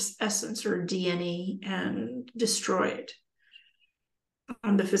life force essence or DNA and destroy it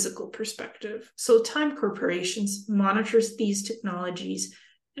on the physical perspective. So time corporations monitors these technologies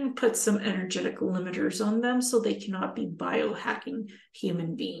and puts some energetic limiters on them so they cannot be biohacking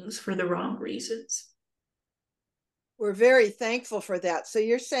human beings for the wrong reasons. We're very thankful for that. So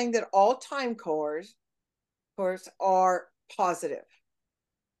you're saying that all time cores are positive.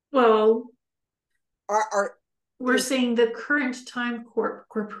 Well, we're saying the current time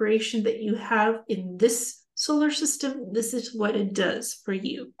corporation that you have in this solar system, this is what it does for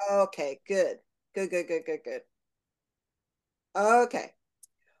you. Okay, good. Okay.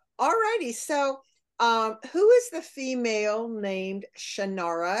 All righty. So who is the female named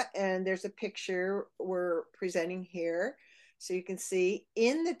Shannara? And there's a picture we're presenting here. So you can see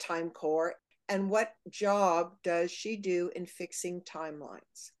in the time core, and what job does she do in fixing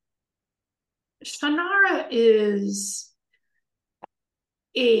timelines? Shannara is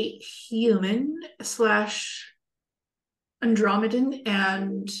a human slash Andromedan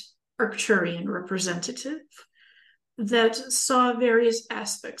and Arcturian representative that saw various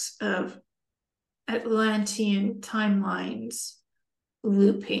aspects of Atlantean timelines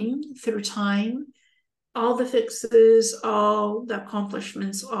looping through time, all the fixes, all the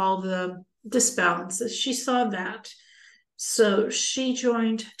accomplishments, all the disbalances. She saw that. So she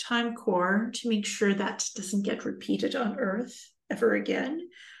joined Time Core to make sure that doesn't get repeated on Earth ever again,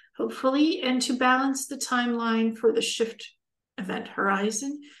 hopefully, and to balance the timeline for the shift event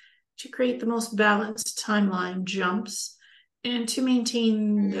horizon, to create the most balanced timeline jumps, and to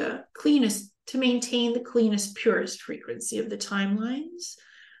maintain the cleanest, purest frequency of the timelines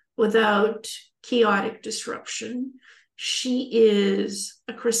without chaotic disruption. She is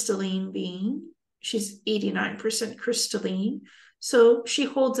a crystalline being. She's 89% crystalline. So she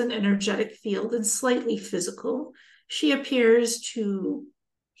holds an energetic field and slightly physical. She appears to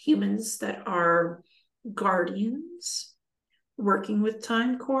humans that are guardians working with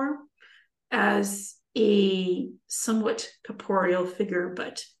Time Core as a somewhat corporeal figure,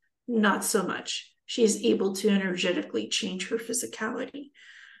 but not so much. She is able to energetically change her physicality.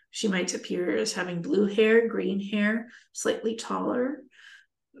 She might appear as having blue hair, green hair, slightly taller,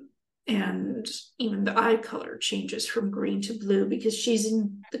 and even the eye color changes from green to blue because she's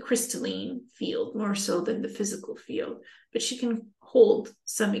in the crystalline field more so than the physical field, but she can hold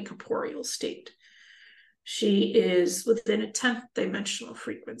semi-corporeal state. She is within a 10th dimensional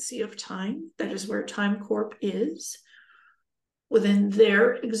frequency of time. That is where Time Corp is within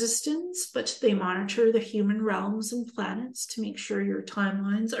their existence, but they monitor the human realms and planets to make sure your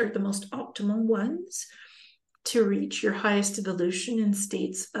timelines are the most optimal ones to reach your highest evolution in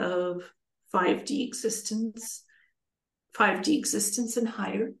states of 5D existence and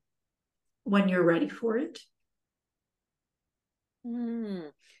higher when you're ready for it.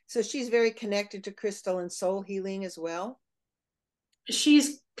 So she's very connected to crystal and soul healing as well.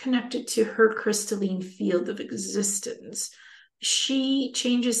 She's connected to her crystalline field of existence. She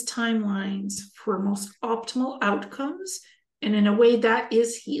changes timelines for most optimal outcomes, and in a way that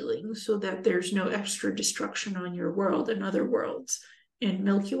is healing, so that there's no extra destruction on your world and other worlds in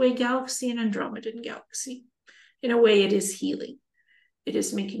Milky Way galaxy and Andromedan galaxy. In a way, it is healing. It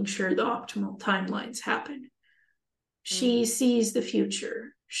is making sure the optimal timelines happen. She sees the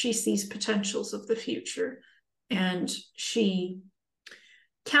future. She sees potentials of the future, and she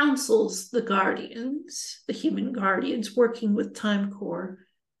counsels the guardians, the human guardians, working with Time Core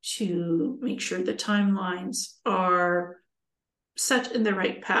to make sure the timelines are set in the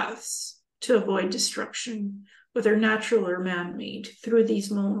right paths to avoid destruction, whether natural or man-made, through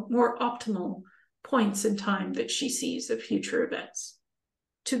these more optimal points in time that she sees of future events,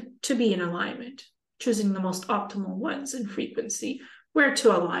 to be in alignment, choosing the most optimal ones in frequency, where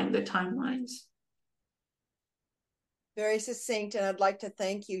to align the timelines. Very succinct, and I'd like to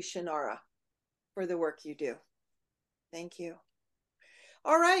thank you, Shannara, for the work you do. Thank you.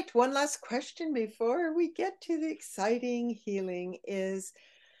 All right, one last question before we get to the exciting healing is,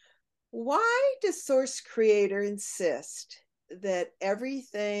 why does Source Creator insist that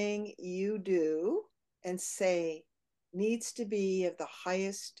everything you do and say needs to be of the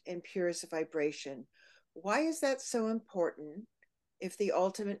highest and purest vibration? Why is that so important if the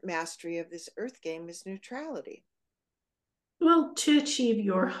ultimate mastery of this earth game is neutrality? Well, to achieve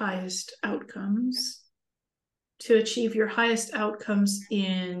your highest outcomes,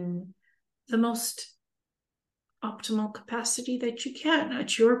 in the most optimal capacity that you can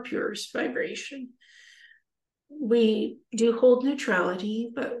at your purest vibration. We do hold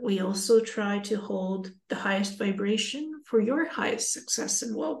neutrality, but we also try to hold the highest vibration for your highest success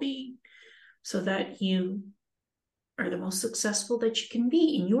and well-being, so that you are the most successful that you can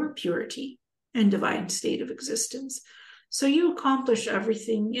be in your purity and divine state of existence. So you accomplish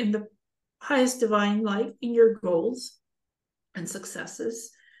everything in the highest divine light in your goals and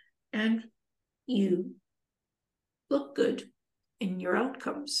successes, and you look good in your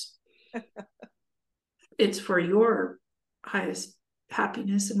outcomes. It's for your highest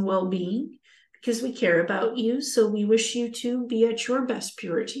happiness and well-being, because we care about you. So we wish you to be at your best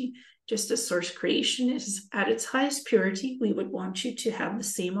purity. Just as Source Creation is at its highest purity, we would want you to have the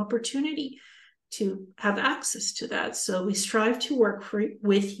same opportunity to have access to that. So we strive to work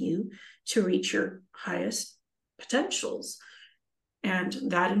with you to reach your highest potentials. And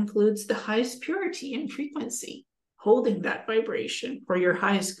that includes the highest purity and frequency, holding that vibration for your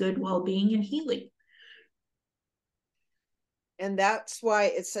highest good, well-being, and healing. And that's why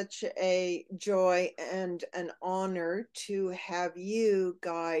it's such a joy and an honor to have you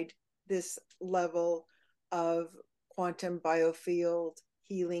guide this level of quantum biofield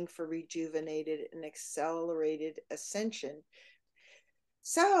healing for rejuvenated and accelerated ascension.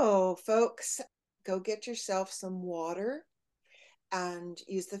 So, folks, go get yourself some water and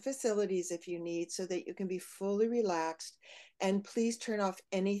use the facilities if you need, so that you can be fully relaxed. And please turn off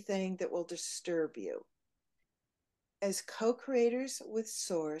anything that will disturb you. As co-creators with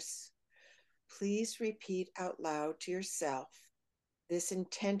Source, please repeat out loud to yourself this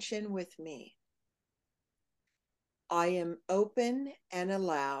intention with me. I am open and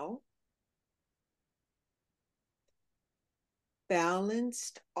allow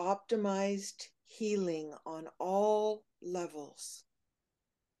balanced, optimized healing on all levels.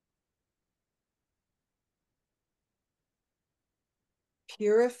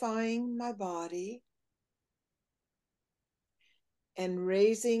 Purifying my body and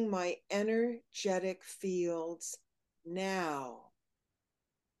raising my energetic fields now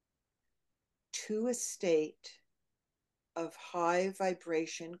to a state of high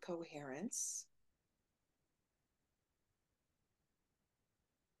vibration coherence,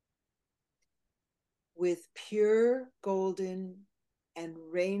 with pure golden and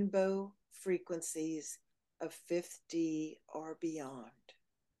rainbow frequencies of 5D or beyond.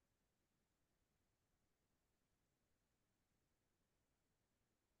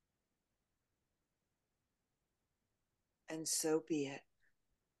 And so be it.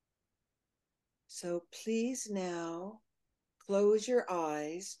 So please now close your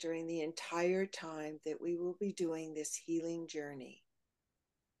eyes during the entire time that we will be doing this healing journey.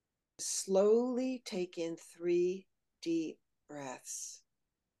 Slowly take in 3 deep breaths.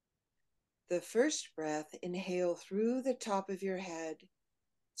 The first breath, inhale through the top of your head,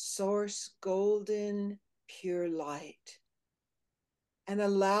 source golden, pure light. And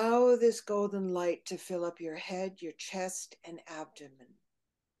allow this golden light to fill up your head, your chest, and abdomen.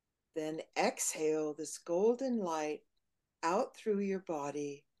 Then exhale this golden light out through your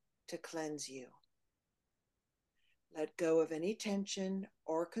body to cleanse you. Let go of any tension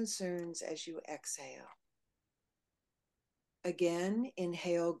or concerns as you exhale. Again,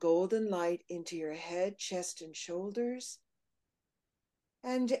 inhale golden light into your head, chest, and shoulders.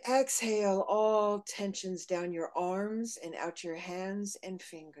 And exhale all tensions down your arms and out your hands and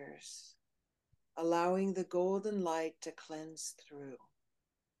fingers, allowing the golden light to cleanse through.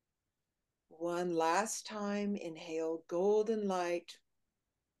 One last time, inhale golden light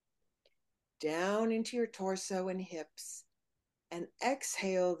down into your torso and hips, and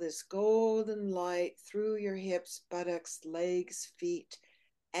exhale this golden light through your hips, buttocks, legs, feet,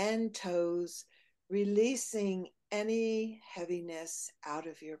 and toes, releasing any heaviness out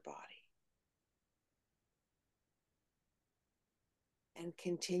of your body. and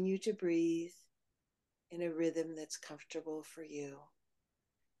continue to breathe in a rhythm that's comfortable for you.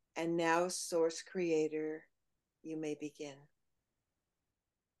 And now, Source Creator, you may begin.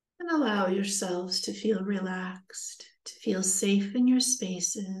 And allow yourselves to feel relaxed, to feel safe in your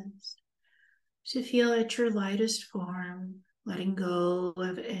spaces, to feel at your lightest form, letting go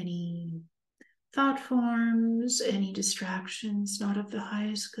of any thought forms, any distractions not of the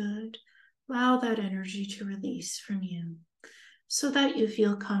highest good. Allow that energy to release from you so that you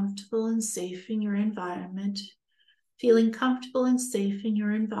feel comfortable and safe in your environment. Feeling comfortable and safe in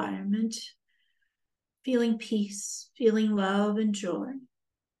your environment, feeling peace, feeling love and joy,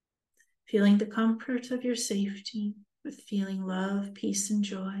 feeling the comfort of your safety with feeling love, peace, and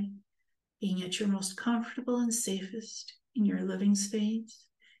joy, being at your most comfortable and safest in your living space,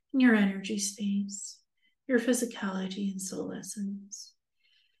 in your energy space, your physicality and soul essence.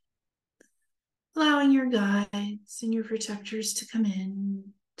 Allowing your guides and your protectors to come in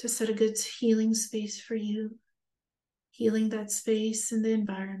to set a good healing space for you, healing that space and the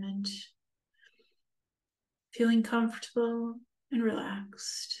environment, feeling comfortable and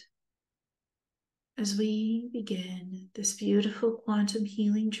relaxed as we begin this beautiful quantum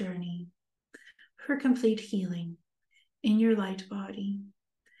healing journey for complete healing in your light body.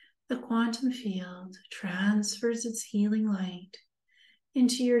 The quantum field transfers its healing light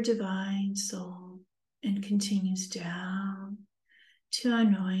into your divine soul and continues down to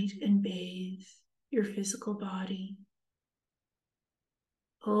anoint and bathe your physical body,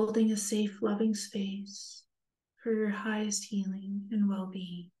 holding a safe, loving space for your highest healing and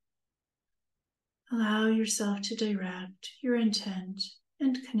well-being. Allow yourself to direct your intent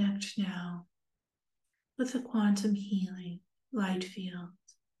and connect now with the quantum healing light field,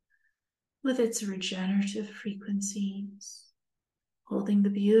 with its regenerative frequencies, holding the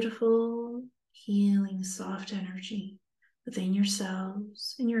beautiful, healing, soft energy within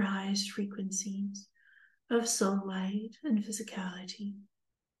yourselves and your highest frequencies of soul light and physicality.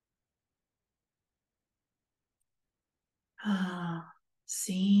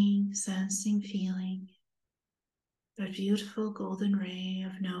 Seeing, sensing, feeling that beautiful golden ray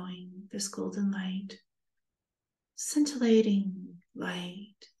of knowing, this golden light, scintillating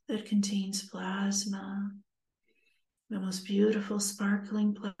light that contains plasma, the most beautiful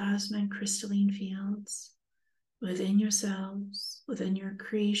sparkling plasma and crystalline fields within yourselves, within your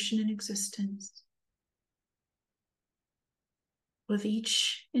creation and existence. With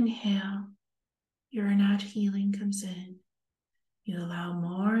each inhale, your innate healing comes in. You allow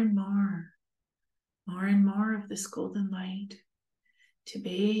more and more of this golden light to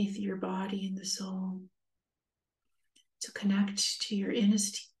bathe your body and the soul, to connect to your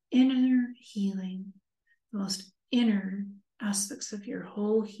inner healing, the most inner aspects of your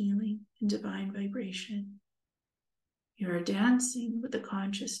whole healing and divine vibration. You are dancing with the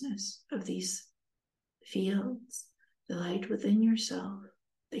consciousness of these fields, the light within yourself,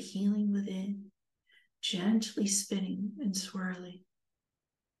 the healing within, gently spinning and swirling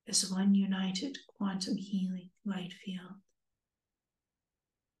as one united quantum healing light field,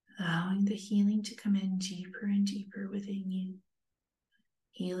 allowing the healing to come in deeper and deeper within you,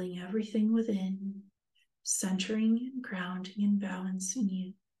 healing everything within, centering and grounding and balancing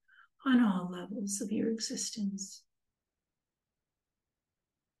you on all levels of your existence,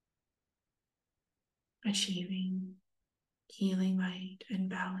 achieving healing light and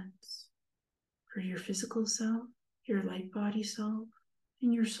balance for your physical self, your light body self,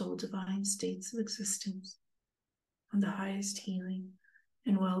 and your soul divine states of existence on the highest healing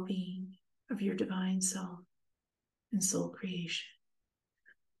and well-being of your divine self and soul creation.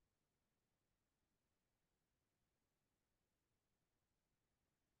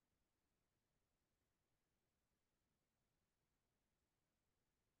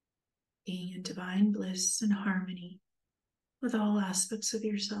 Being in divine bliss and harmony with all aspects of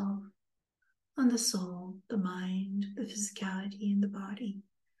yourself, on the soul, the mind, the physicality, and the body,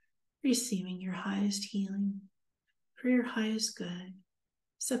 receiving your highest healing for your highest good,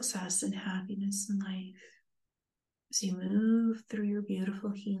 success, and happiness in life. As you move through your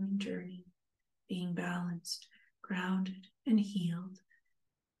beautiful healing journey, being balanced, grounded, and healed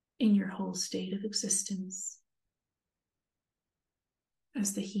in your whole state of existence.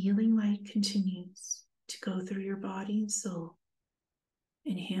 As the healing light continues to go through your body and soul,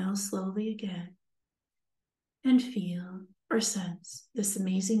 inhale slowly again and feel or sense this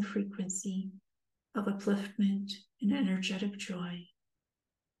amazing frequency of upliftment and energetic joy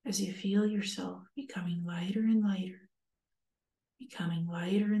as you feel yourself becoming lighter and lighter, becoming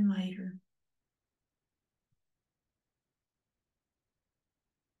lighter and lighter.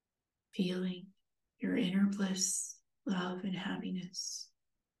 Feeling your inner bliss love, and happiness.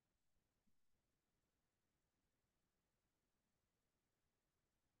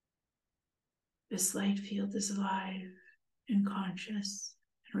 This light field is alive and conscious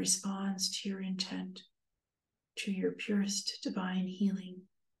and responds to your intent, to your purest divine healing.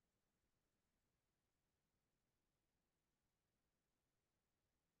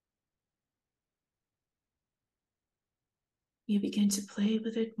 You begin to play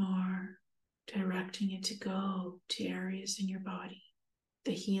with it more, directing it to go to areas in your body,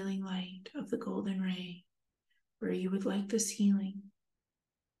 the healing light of the golden ray, where you would like this healing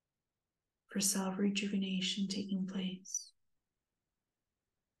for self-rejuvenation taking place.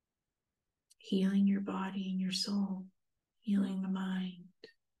 Healing your body and your soul, healing the mind,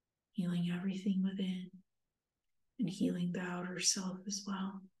 healing everything within, and healing the outer self as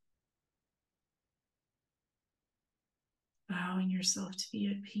well. Allowing yourself to be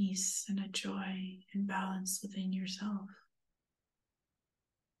at peace and at joy and balance within yourself.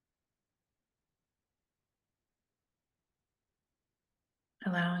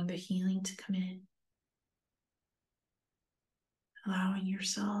 Allowing the healing to come in. Allowing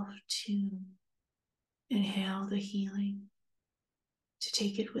yourself to inhale the healing, to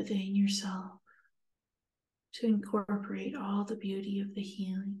take it within yourself, to incorporate all the beauty of the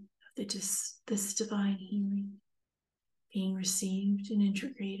healing, of this divine healing, being received and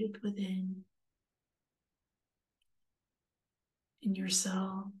integrated within in your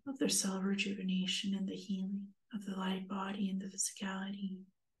cell, of the cell rejuvenation and the healing of the light body and the physicality.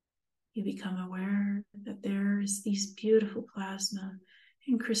 You become aware that there is these beautiful plasma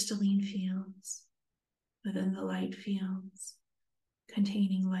and crystalline fields within the light fields,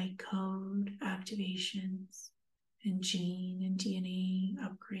 containing light code activations and gene and DNA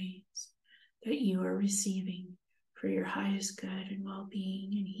upgrades that you are receiving for your highest good and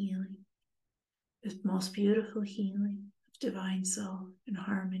well-being and healing. The most beautiful healing of divine self and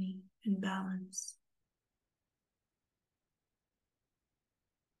harmony and balance.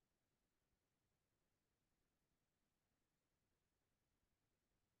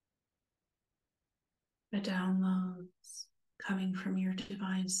 The downloads coming from your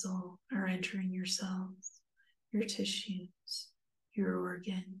divine soul are entering your cells, your tissues, your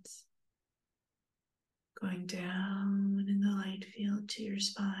organs, going down in the light field to your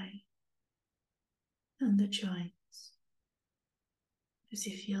spine and the joints as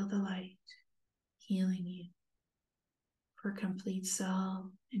you feel the light healing you for complete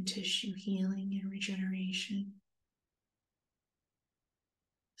cell and tissue healing and regeneration,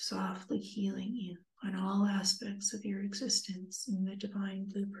 softly healing you on all aspects of your existence in the divine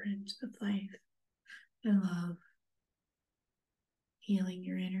blueprint of life and love, healing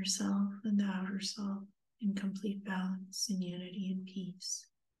your inner self and the outer self in complete balance and unity and peace.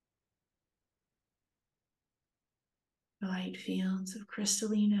 The light fields of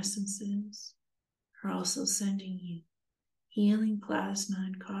crystalline essences are also sending you healing plasma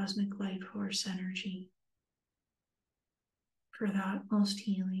and cosmic light force energy for the utmost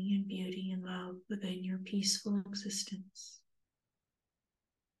healing and beauty and love within your peaceful existence.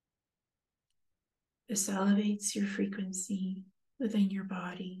 This elevates your frequency within your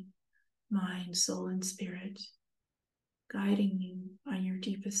body, mind, soul, and spirit, guiding you on your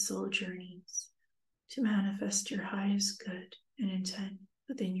deepest soul journeys to manifest your highest good and intent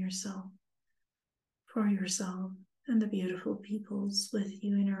within yourself, for yourself and the beautiful peoples with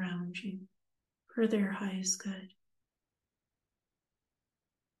you and around you, for their highest good.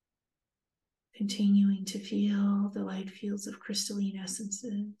 Continuing to feel the light fields of crystalline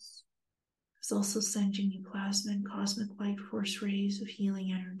essences is also sending you plasma and cosmic light force rays of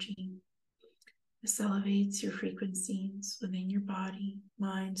healing energy. This elevates your frequencies within your body,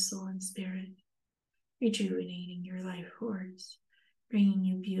 mind, soul, and spirit, rejuvenating your life force, bringing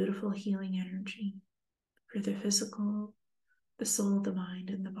you beautiful healing energy for the physical, the soul, the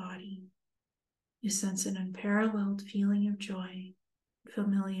mind, and the body. You sense an unparalleled feeling of joy,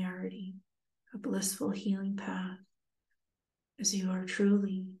 familiarity, a blissful healing path as you are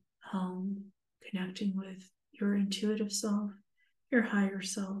truly home, connecting with your intuitive self, your higher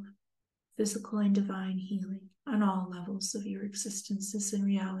self, physical and divine healing on all levels of your existences and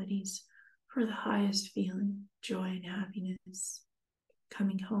realities for the highest feeling, joy, and happiness,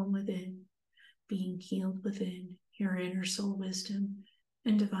 coming home within, being healed within your inner soul wisdom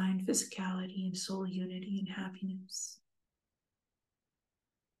and divine physicality and soul unity and happiness.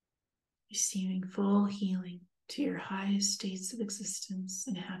 Receiving full healing to your highest states of existence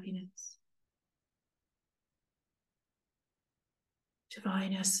and happiness.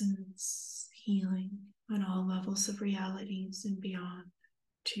 Divine essence healing on all levels of realities and beyond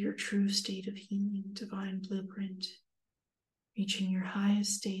to your true state of healing, divine blueprint reaching your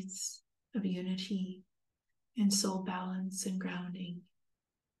highest states of unity and soul balance and grounding.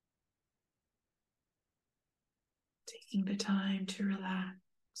 Taking the time to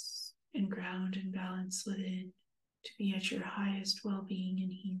relax and ground and balance within, to be at your highest well-being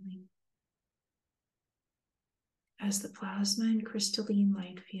and healing. As the plasma and crystalline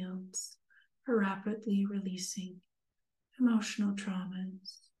light fields are rapidly releasing emotional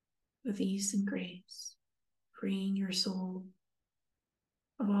traumas with ease and grace, freeing your soul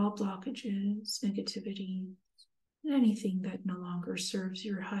of all blockages, negativity, and anything that no longer serves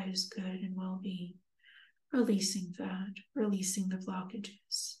your highest good and well-being. Releasing that, releasing the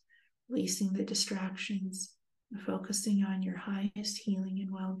blockages, releasing the distractions, and focusing on your highest healing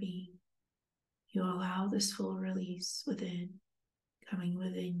and well-being. You allow this full release within, coming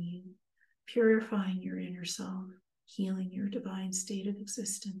within you, purifying your inner self, healing your divine state of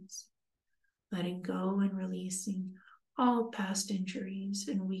existence, letting go and releasing all past injuries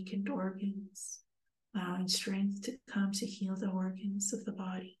and weakened organs, allowing strength to come to heal the organs of the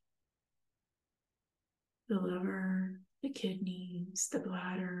body, the liver, the kidneys, the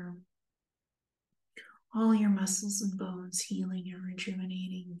bladder, all your muscles and bones healing and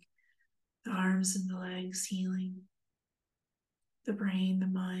rejuvenating, the arms and the legs healing, the brain, the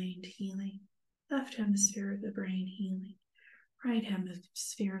mind healing, left hemisphere of the brain healing, right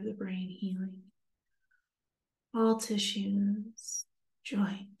hemisphere of the brain healing, all tissues,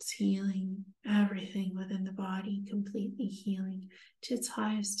 joints healing, everything within the body completely healing to its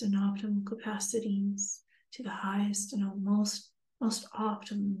highest and optimal capacities, to the highest and most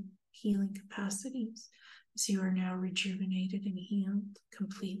optimum healing capacities, as you are now rejuvenated and healed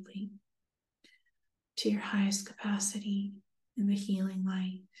completely to your highest capacity in the healing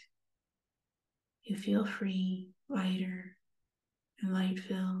light. You feel free, lighter, and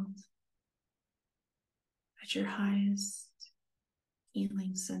light-filled at your highest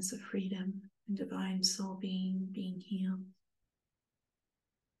healing sense of freedom and divine soul being healed.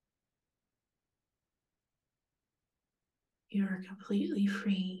 You are completely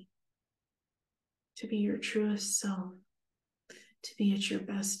free to be your truest self, to be at your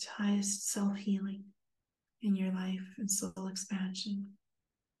best, highest self-healing in your life and soul expansion.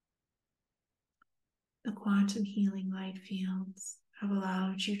 The quantum healing light fields have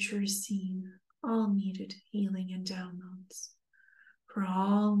allowed you to receive all needed healing and downloads for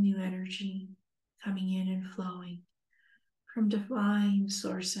all new energy coming in and flowing from divine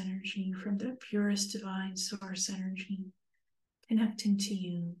source energy, from the purest divine source energy, connecting to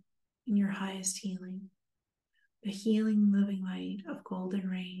you in your highest healing, the healing living light of golden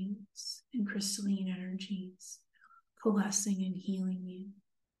rays and crystalline energies coalescing and healing you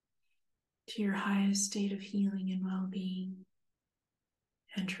to your highest state of healing and well-being,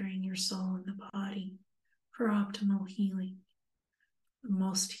 entering your soul and the body for optimal healing, the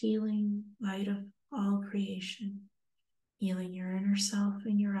most healing light of all creation, healing your inner self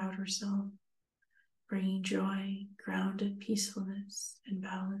and your outer self, bringing joy, grounded peacefulness, and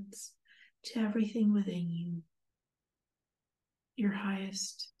balance to everything within you, your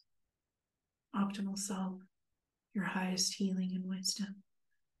highest optimal self, your highest healing and wisdom,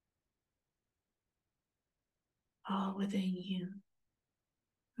 all within you.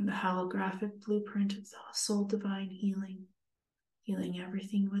 And the holographic blueprint of the soul divine healing, healing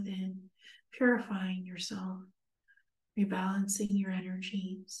everything within, purifying yourself, rebalancing your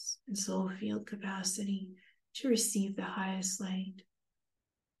energies and soul field capacity to receive the highest light.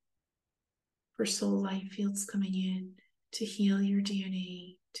 For soul light fields coming in to heal your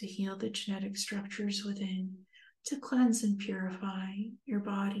DNA, to heal the genetic structures within, to cleanse and purify your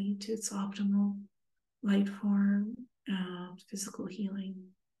body to its optimal light form, physical healing.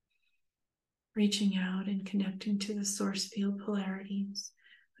 Reaching out and connecting to the source field polarities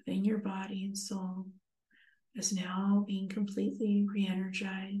within your body and soul is now being completely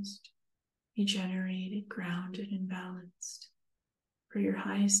re-energized, regenerated, grounded, and balanced for your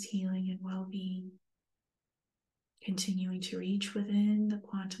highest healing and well-being. Continuing to reach within the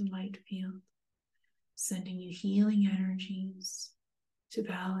quantum light field, sending you healing energies to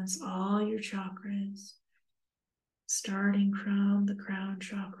balance all your chakras, starting from the crown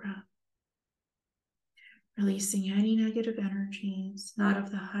chakra, releasing any negative energies, not of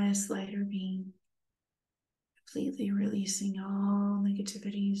the highest light or being, completely releasing all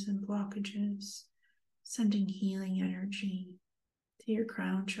negativities and blockages, sending healing energy to your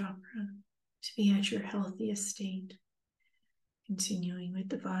crown chakra to be at your healthiest state, continuing with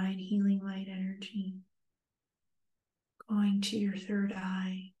divine healing light energy, going to your third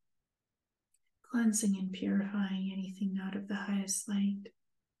eye, cleansing and purifying anything not of the highest light,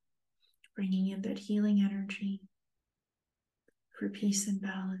 bringing in that healing energy, for peace and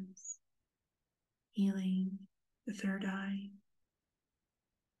balance, healing the third eye,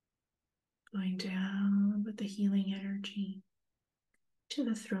 going down with the healing energy to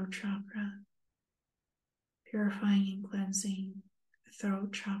the throat chakra, purifying and cleansing the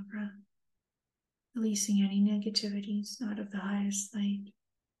throat chakra, releasing any negativities not of the highest light,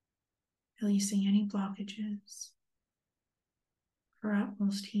 releasing any blockages for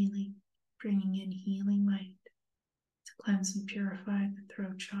utmost healing, bringing in healing light to cleanse and purify the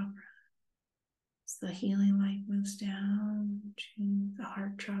throat chakra. As the healing light moves down to the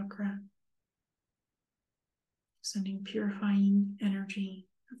heart chakra, sending purifying energy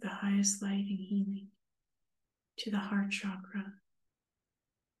of the highest light and healing to the heart chakra,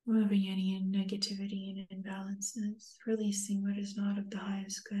 removing any negativity and imbalances, releasing what is not of the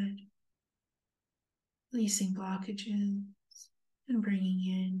highest good, releasing blockages, and bringing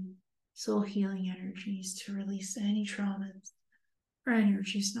in soul healing energies to release any traumas or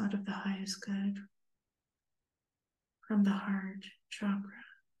energies not of the highest good from the heart chakra,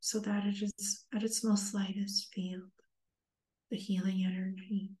 so that it is at its most lightest field, the healing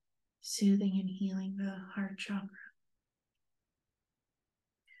energy, soothing and healing the heart chakra.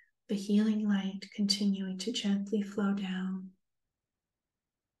 The healing light continuing to gently flow down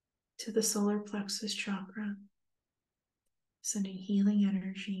to the solar plexus chakra, sending healing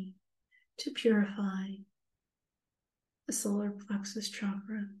energy to purify the solar plexus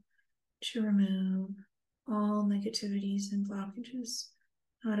chakra, to remove all negativities and blockages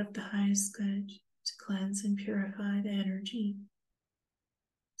out of the highest good, to cleanse and purify the energy,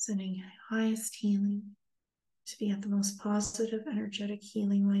 sending highest healing to be at the most positive energetic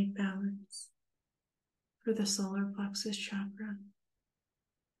healing light balance for the solar plexus chakra,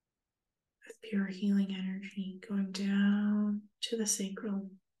 with pure healing energy going down to the sacral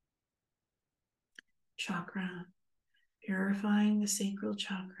chakra, purifying the sacral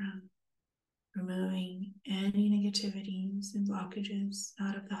chakra, removing any negativities and blockages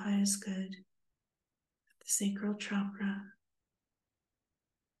out of the highest good, the sacral chakra,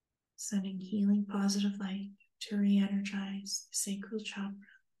 sending healing positive light to re-energize the sacral chakra.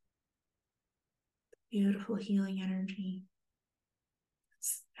 Beautiful healing energy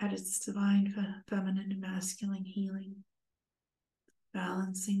at its divine feminine and masculine healing,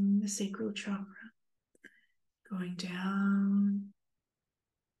 balancing the sacral chakra, going down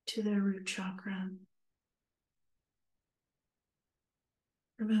to the root chakra,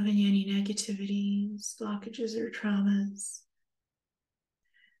 removing any negativities, blockages, or traumas,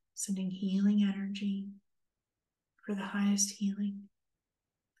 sending healing energy for the highest healing.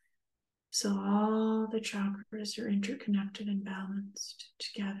 So all the chakras are interconnected and balanced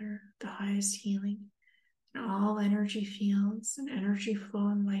together, the highest healing. And all energy fields and energy flow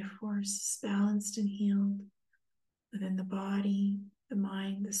and life force is balanced and healed within the body, the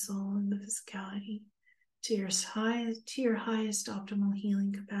mind, the soul, and the physicality to your highest optimal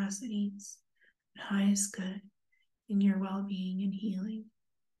healing capacities and highest good in your well-being and healing,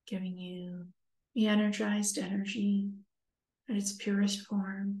 giving you the energized energy at its purest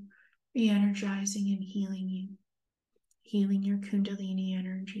form, re-energizing and healing you, healing your kundalini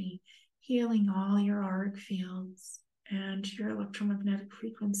energy, healing all your auric fields and your electromagnetic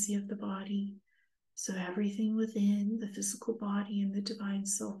frequency of the body, so everything within the physical body and the divine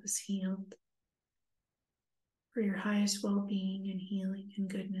self is healed for your highest well-being and healing and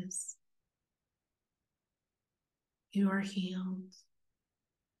goodness. You are healed.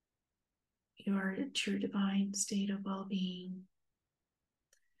 You are at your divine state of well-being.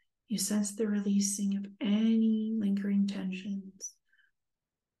 You sense the releasing of any lingering tensions,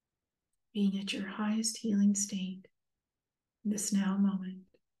 being at your highest healing state in this now moment.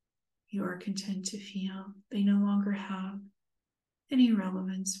 You are content to feel they no longer have any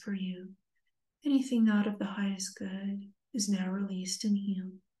relevance for you. Anything not of the highest good is now released and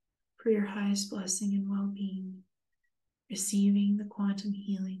healed for your highest blessing and well-being. Receiving the quantum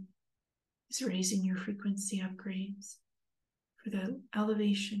healing is raising your frequency upgrades for the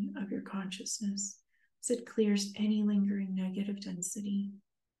elevation of your consciousness as it clears any lingering negative density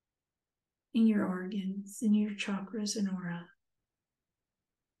in your organs, in your chakras and aura,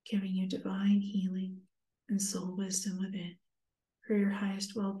 giving you divine healing and soul wisdom within for your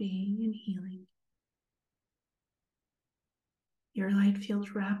highest well-being and healing. Your light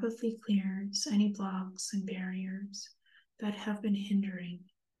field rapidly clears any blocks and barriers that have been hindering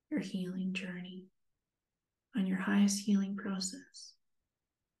your healing journey on your highest healing process,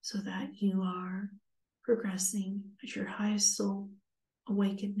 so that you are progressing at your highest soul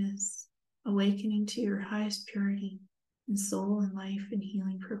awakenedness, awakening to your highest purity in soul and life and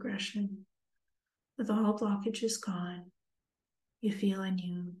healing progression, with all blockages gone, You feel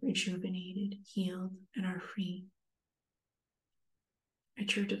anew, rejuvenated, healed, and are free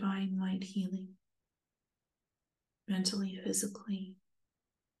at your divine light healing, mentally, physically,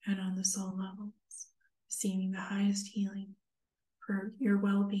 and on the soul levels, receiving the highest healing for your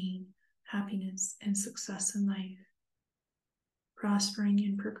well-being, happiness, and success in life, prospering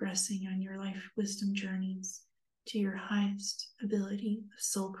and progressing on your life wisdom journeys to your highest ability of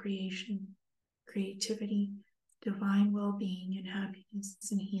soul creation, creativity, divine well-being, and happiness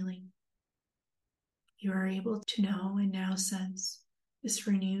and healing. You are able to know and now sense this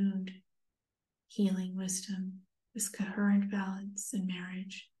renewed healing wisdom, this coherent balance and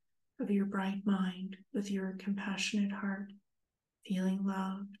marriage of your bright mind with your compassionate heart, feeling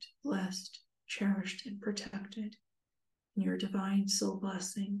loved, blessed, cherished, and protected in your divine soul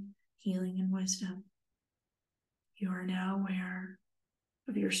blessing, healing, and wisdom. You are now aware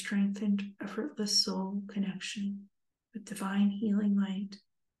of your strengthened, effortless soul connection with divine healing light,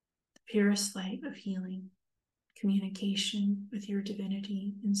 the purest light of healing, communication with your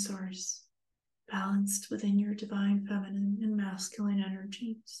divinity and source, balanced within your divine feminine and masculine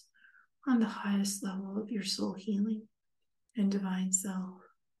energies on the highest level of your soul healing and divine self.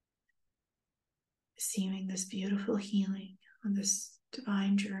 Receiving this beautiful healing on this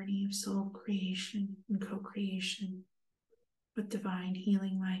divine journey of soul creation and co-creation with divine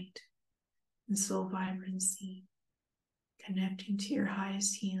healing light and soul vibrancy, connecting to your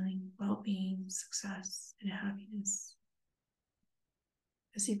highest healing, well-being, success, and happiness.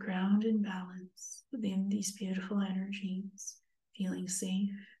 As you ground and balance within these beautiful energies, feeling safe,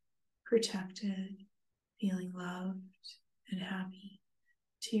 protected, feeling loved, and happy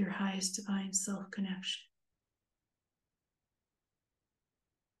to your highest divine self-connection.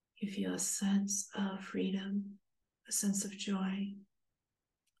 You feel a sense of freedom, a sense of joy,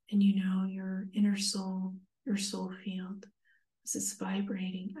 and you know your inner soul, your soul field, as it's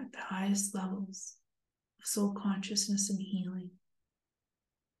vibrating at the highest levels of soul consciousness and healing,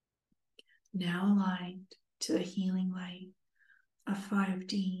 now aligned to the healing light of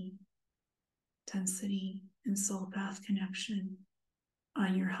 5D density and soul path connection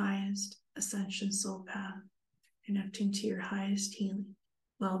on your highest ascension soul path, connecting to your highest healing,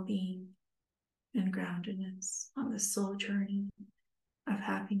 well-being, and groundedness on the soul journey of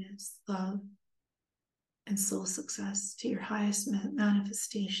happiness, love, and soul success to your highest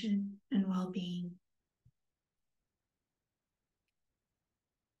manifestation and well-being.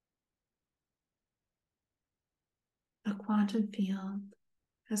 A quantum field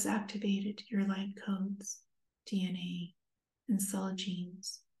has activated your light codes, DNA, and cell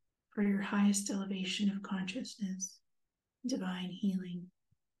genes for your highest elevation of consciousness, divine healing.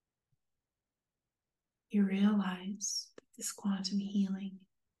 You realize that this quantum healing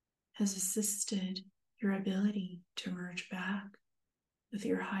has assisted your ability to merge back with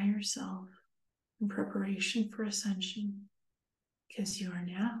your higher self in preparation for ascension, because you are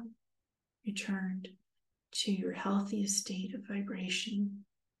now returned to your healthiest state of vibration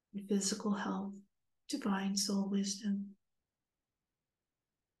and physical health, divine soul wisdom,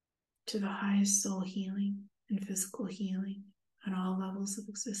 to the highest soul healing and physical healing on all levels of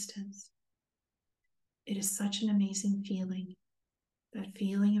existence. It is such an amazing feeling, that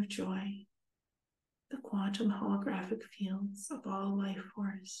feeling of joy. The quantum holographic fields of all life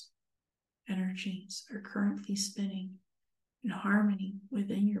force energies are currently spinning in harmony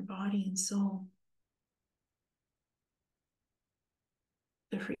within your body and soul.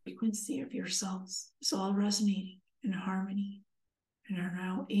 The frequency of your cells is all resonating in harmony and are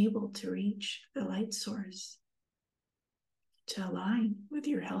now able to reach the light source to align with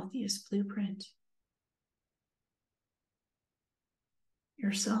your healthiest blueprint.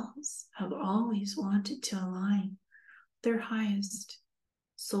 Your cells have always wanted to align with their highest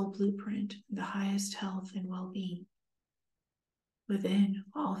soul blueprint, the highest health and well-being. Within,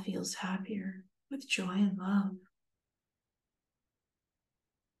 all feels happier with joy and love.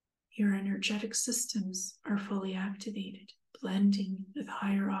 Your energetic systems are fully activated, blending with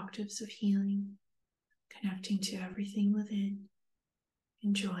higher octaves of healing, connecting to everything within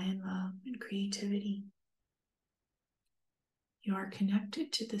in joy and love and creativity. You are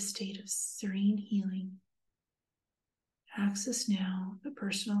connected to the state of serene healing. Access now the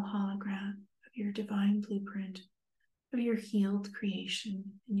personal hologram of your divine blueprint of your healed creation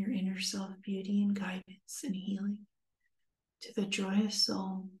and your inner self beauty and guidance and healing to the joyous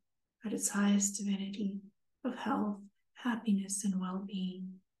soul at its highest divinity of health, happiness, and well-being.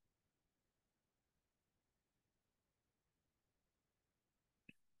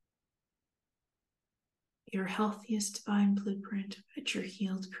 Your healthiest divine blueprint at your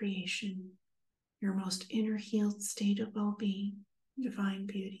healed creation, your most inner healed state of well-being, divine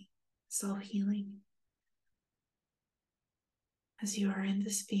beauty, self-healing. As you are in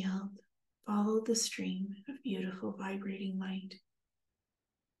this field, follow the stream of beautiful vibrating light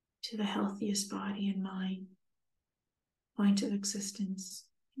to the healthiest body and mind, point of existence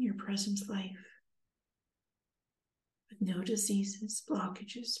in your present life, with no diseases,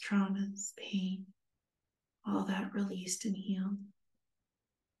 blockages, traumas, pain, all that released and healed.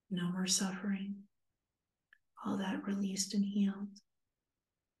 No more suffering, all that released and healed.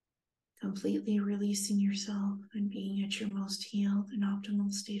 Completely releasing yourself and being at your most healed and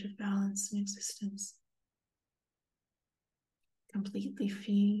optimal state of balance and existence. Completely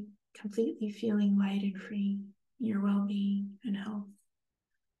feeling light and free in your well-being and health.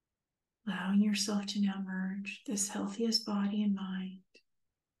 Allowing yourself to now merge this healthiest body and mind,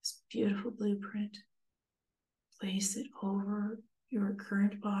 this beautiful blueprint. Place it over your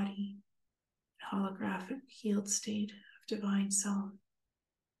current body, holographic healed state of divine self.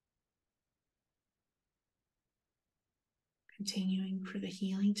 Continuing for the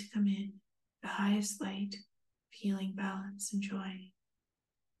healing to come in, the highest light of healing, balance, and joy,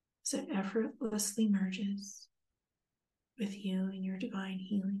 as it effortlessly merges with you and your divine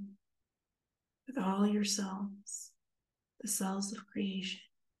healing, with all your cells, the cells of creation.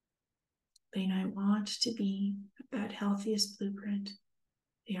 They now want to be at that healthiest blueprint.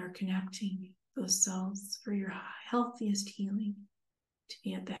 They are connecting those cells for your healthiest healing, to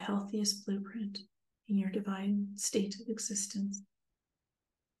be at the healthiest blueprint in your divine state of existence.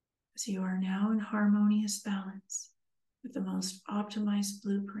 As you are now in harmonious balance with the most optimized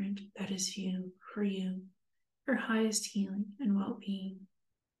blueprint that is you, for highest healing and well-being.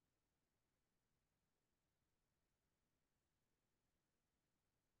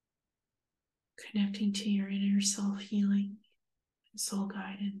 Connecting to your inner self-healing and soul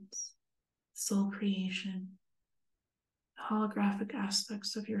guidance, soul creation, the holographic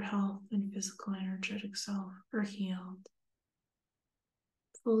aspects of your health and physical energetic self are healed,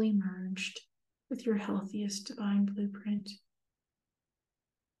 fully merged with your healthiest divine blueprint.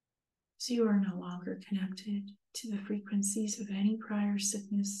 So you are no longer connected to the frequencies of any prior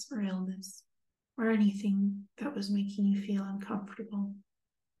sickness or illness, or anything that was making you feel uncomfortable,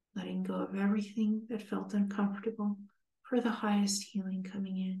 letting go of everything that felt uncomfortable for the highest healing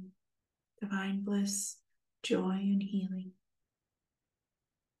coming in, divine bliss, joy, and healing.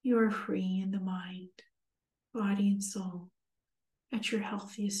 You are free in the mind, body, and soul, at your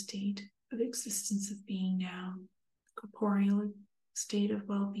healthiest state of existence of being now, corporeal state of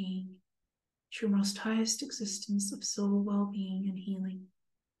well-being, at your most highest existence of soul well-being and healing.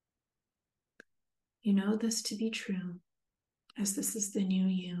 You know this to be true, as this is the new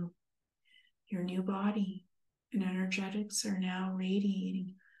you. Your new body and energetics are now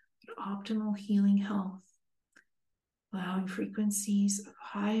radiating optimal healing health, allowing frequencies of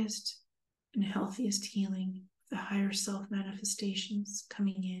highest and healthiest healing, the higher self manifestations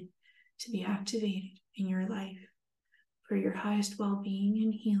coming in to be activated in your life for your highest well-being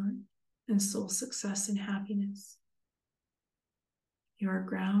and healing and soul success and happiness. You are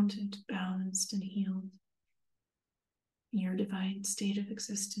grounded, balanced, and healed in your divine state of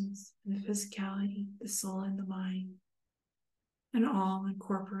existence, in the physicality, the soul, and the mind, and all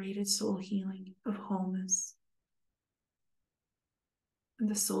incorporated soul healing of wholeness, and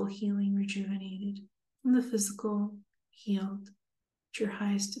the soul healing rejuvenated, and the physical healed at your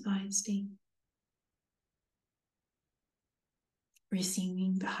highest divine state,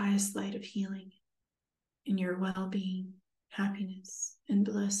 receiving the highest light of healing in your well-being, happiness, and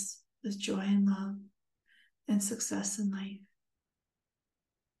bliss with joy and love and success in life,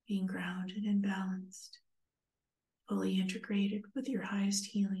 being grounded and balanced, fully integrated with your highest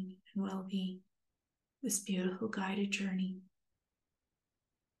healing and well-being, this beautiful guided journey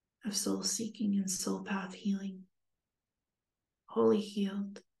of soul seeking and soul path healing, wholly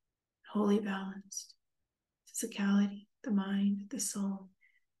healed, wholly balanced, physicality, the mind, the soul,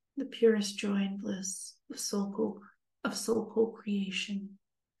 the purest joy and bliss of soul co-creation,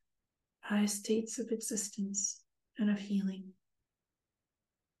 highest states of existence and of healing,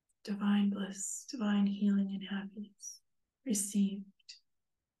 divine bliss, divine healing and happiness received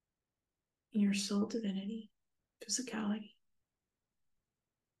in your soul divinity, physicality,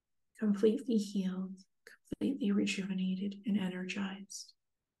 completely healed, completely rejuvenated and energized,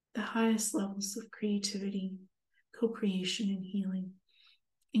 the highest levels of creativity, co-creation, and healing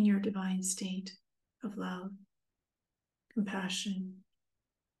in your divine state of love, compassion,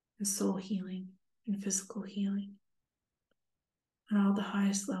 and soul healing and physical healing, and all the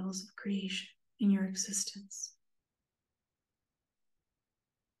highest levels of creation in your existence.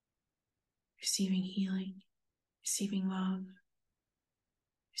 Receiving healing, receiving love,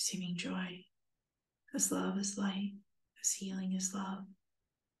 receiving joy, as love is light, as healing is love,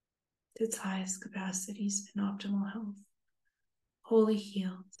 to its highest capacities in optimal health, wholly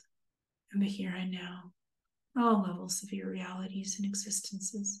healed in the here and now, all levels of your realities and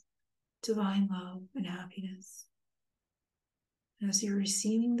existences, divine love and happiness. And as you're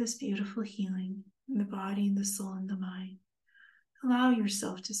receiving this beautiful healing in the body and the soul and the mind, allow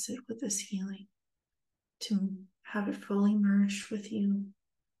yourself to sit with this healing, to have it fully merged with you,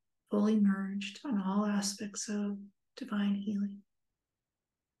 fully merged on all aspects of divine healing,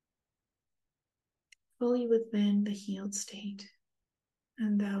 fully within the healed state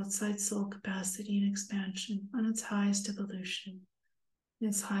and the outside soul capacity and expansion on its highest evolution, in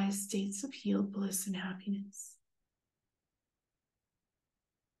its highest states of healed bliss and happiness.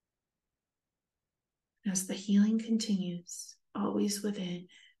 As the healing continues, always within,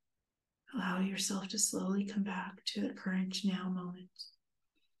 allow yourself to slowly come back to the current now moment,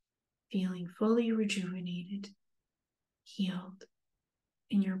 feeling fully rejuvenated, healed,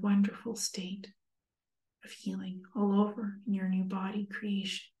 in your wonderful state of healing all over in your new body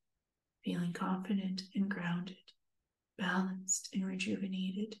creation, feeling confident and grounded, balanced and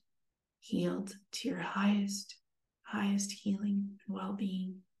rejuvenated, healed to your highest healing and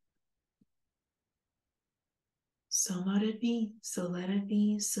well-being. So let it be, so let it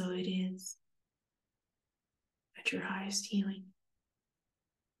be, so it is, at your highest healing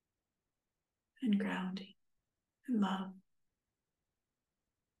and grounding and love.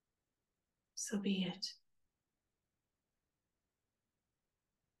 So be it.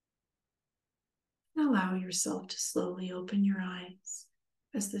 And allow yourself to slowly open your eyes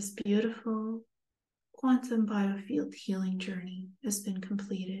as this beautiful Quantum Biofield healing journey has been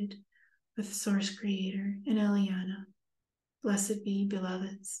completed with Source Creator and Ileana. Blessed be,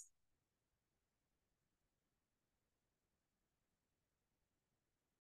 beloveds.